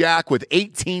wooden shack with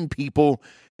 18 people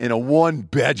in a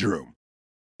 1-bedroom.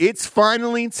 It's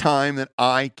finally time that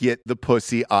I get the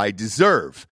pussy I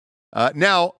deserve.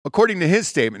 Now, according to his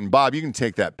statement, and Bob, you can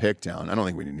take that pic down. I don't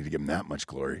think we need to give him that much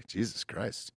glory. Jesus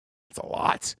Christ. It's a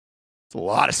lot. It's a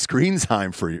lot of screen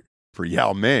time for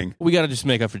Yao Ming. We got to just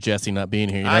make up for Jesse not being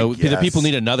here. You know, the people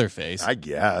need another face. I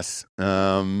guess.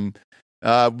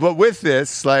 But with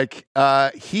this, like,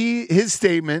 his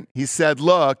statement, he said,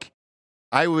 look,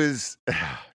 I was,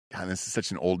 God, this is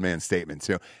such an old man statement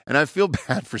too. And I feel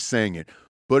bad for saying it,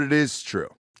 but it is true.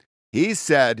 He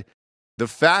said, the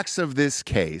facts of this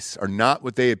case are not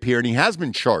what they appear. And he has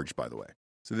been charged, by the way.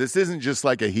 So this isn't just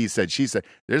like a he said, she said.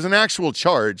 There's an actual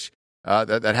charge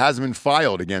that has been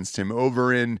filed against him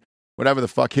over in whatever the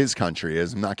fuck his country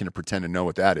is. I'm not going to pretend to know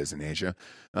what that is in Asia.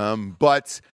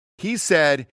 But he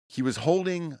said he was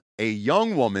holding a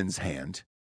young woman's hand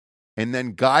and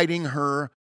then guiding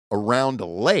her around a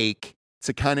lake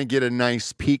to kind of get a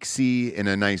nice peek-see and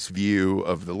a nice view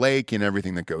of the lake and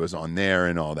everything that goes on there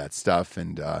and all that stuff.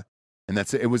 And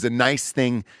that's it. It was a nice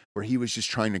thing where he was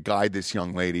just trying to guide this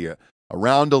young lady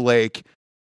around a lake,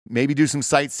 maybe do some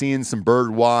sightseeing, some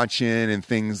bird watching and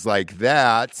things like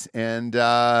that. And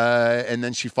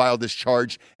then she filed this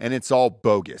charge, and it's all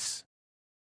bogus.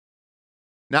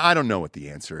 Now, I don't know what the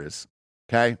answer is,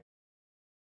 okay?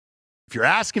 If you're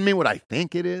asking me what I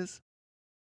think it is,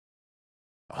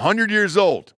 100 years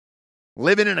old,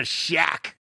 living in a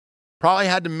shack, probably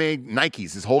had to make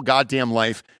Nikes his whole goddamn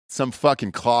life, some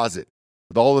fucking closet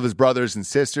with all of his brothers and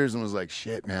sisters, and was like,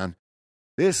 shit, man,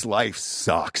 this life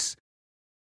sucks.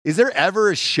 Is there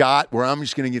ever a shot where I'm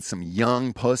just going to get some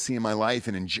young pussy in my life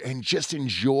and just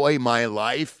enjoy my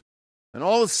life? And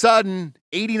all of a sudden,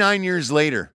 89 years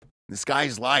later, this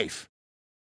guy's life,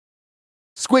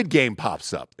 Squid Game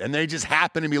pops up, and they just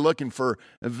happen to be looking for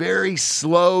a very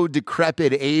slow,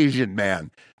 decrepit Asian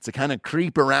man to kind of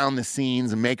creep around the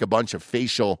scenes and make a bunch of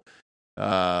facial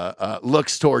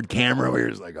looks toward camera where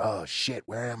he's like, oh, shit,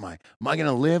 where am I? Am I going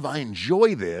to live? I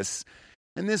enjoy this.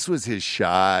 And this was his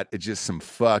shot at just some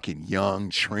fucking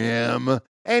young trim,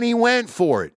 and he went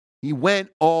for it. He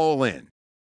went all in.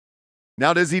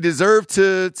 Now, does he deserve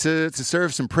to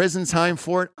serve some prison time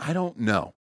for it? I don't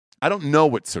know. I don't know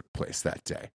what took place that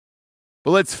day.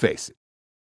 But let's face it.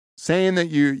 Saying that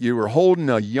you were holding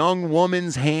a young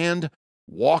woman's hand,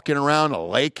 walking around a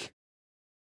lake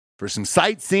for some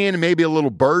sightseeing and maybe a little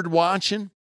bird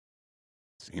watching,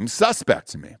 seems suspect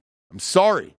to me. I'm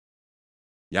sorry,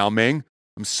 Yao Ming.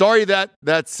 I'm sorry that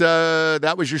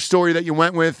was your story that you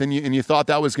went with and you thought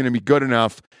that was going to be good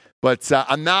enough. But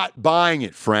I'm not buying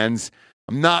it, friends.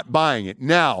 I'm not buying it.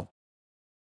 Now,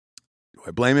 do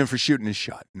I blame him for shooting his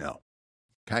shot? No.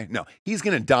 Okay? No. He's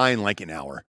going to die in like an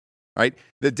hour. Right?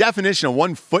 The definition of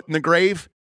 1 foot in the grave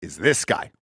is this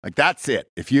guy. Like, that's it.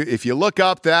 If you look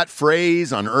up that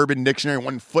phrase on Urban Dictionary,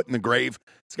 1 foot in the grave,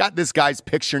 it's got this guy's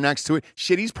picture next to it.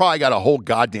 Shit, he's probably got a whole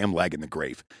goddamn leg in the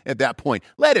grave at that point.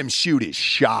 Let him shoot his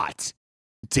shot.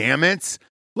 Damn it.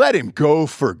 Let him go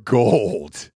for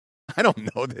gold. I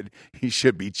don't know that he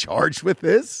should be charged with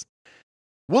this.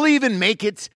 We'll even make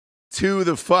it to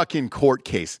the fucking court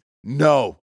case.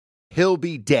 No, he'll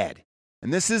be dead.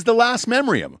 And this is the last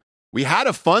memory of him. We had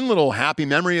a fun little happy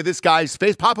memory of this guy's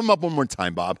face. Pop him up one more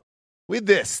time, Bob. With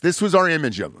this. This was our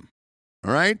image of him.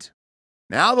 All right?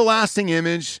 Now the lasting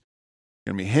image,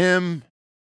 going to be him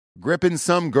gripping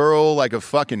some girl like a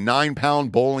fucking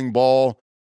 9-pound bowling ball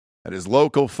at his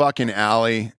local fucking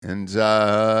alley. And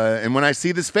when I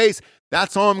see this face,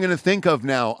 that's all I'm going to think of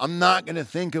now. I'm not going to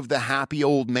think of the happy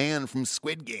old man from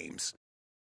Squid Games.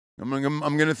 I'm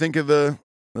going to think of the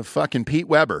fucking Pete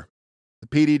Weber, the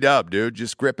PD Dub, dude,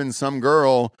 just gripping some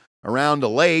girl around a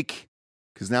lake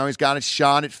because now he's got a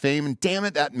shot at fame. And damn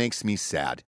it, that makes me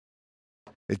sad.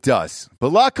 It does.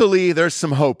 But luckily, there's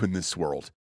some hope in this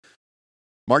world.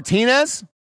 Martinez,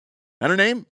 that her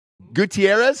name?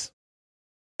 Gutierrez?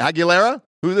 Aguilera?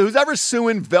 Who's ever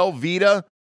suing Velveeta?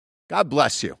 God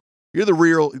bless you. You're the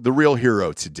real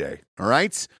hero today. All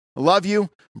right? I love you.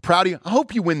 I'm proud of you. I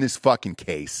hope you win this fucking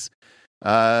case.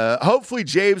 Hopefully,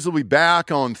 James will be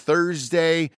back on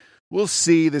Thursday. We'll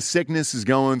see. The sickness is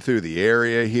going through the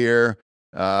area here.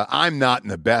 I'm not in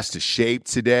the best of shape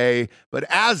today. But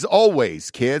as always,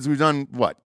 kids, we've done,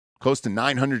 close to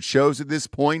 900 shows at this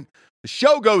point. The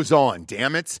show goes on,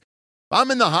 damn it. If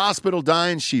I'm in the hospital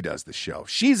dying, she does the show.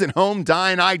 She's at home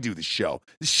dying, I do the show.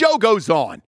 The show goes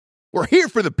on. We're here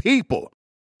for the people.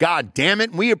 God damn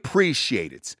it, we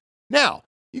appreciate it. Now,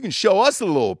 you can show us a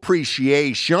little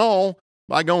appreciation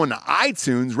by going to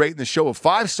iTunes, rating the show a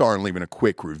 5-star and leaving a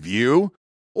quick review,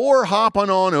 or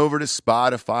hopping on over to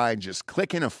Spotify, just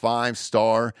clicking a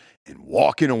 5-star and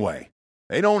walking away.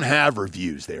 They don't have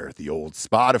reviews there at the old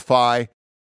Spotify.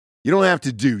 You don't have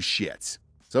to do shit.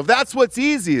 So if that's what's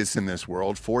easiest in this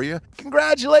world for you,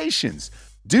 congratulations.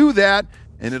 Do that,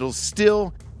 and it'll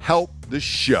still help the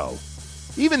show.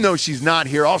 Even though she's not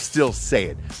here, I'll still say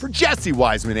it. For Jesse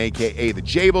Wiseman, a.k.a. The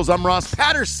Jables, I'm Ross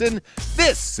Patterson.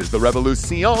 This is the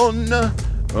Revolucion.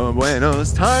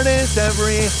 Buenos tardes,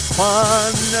 everyone.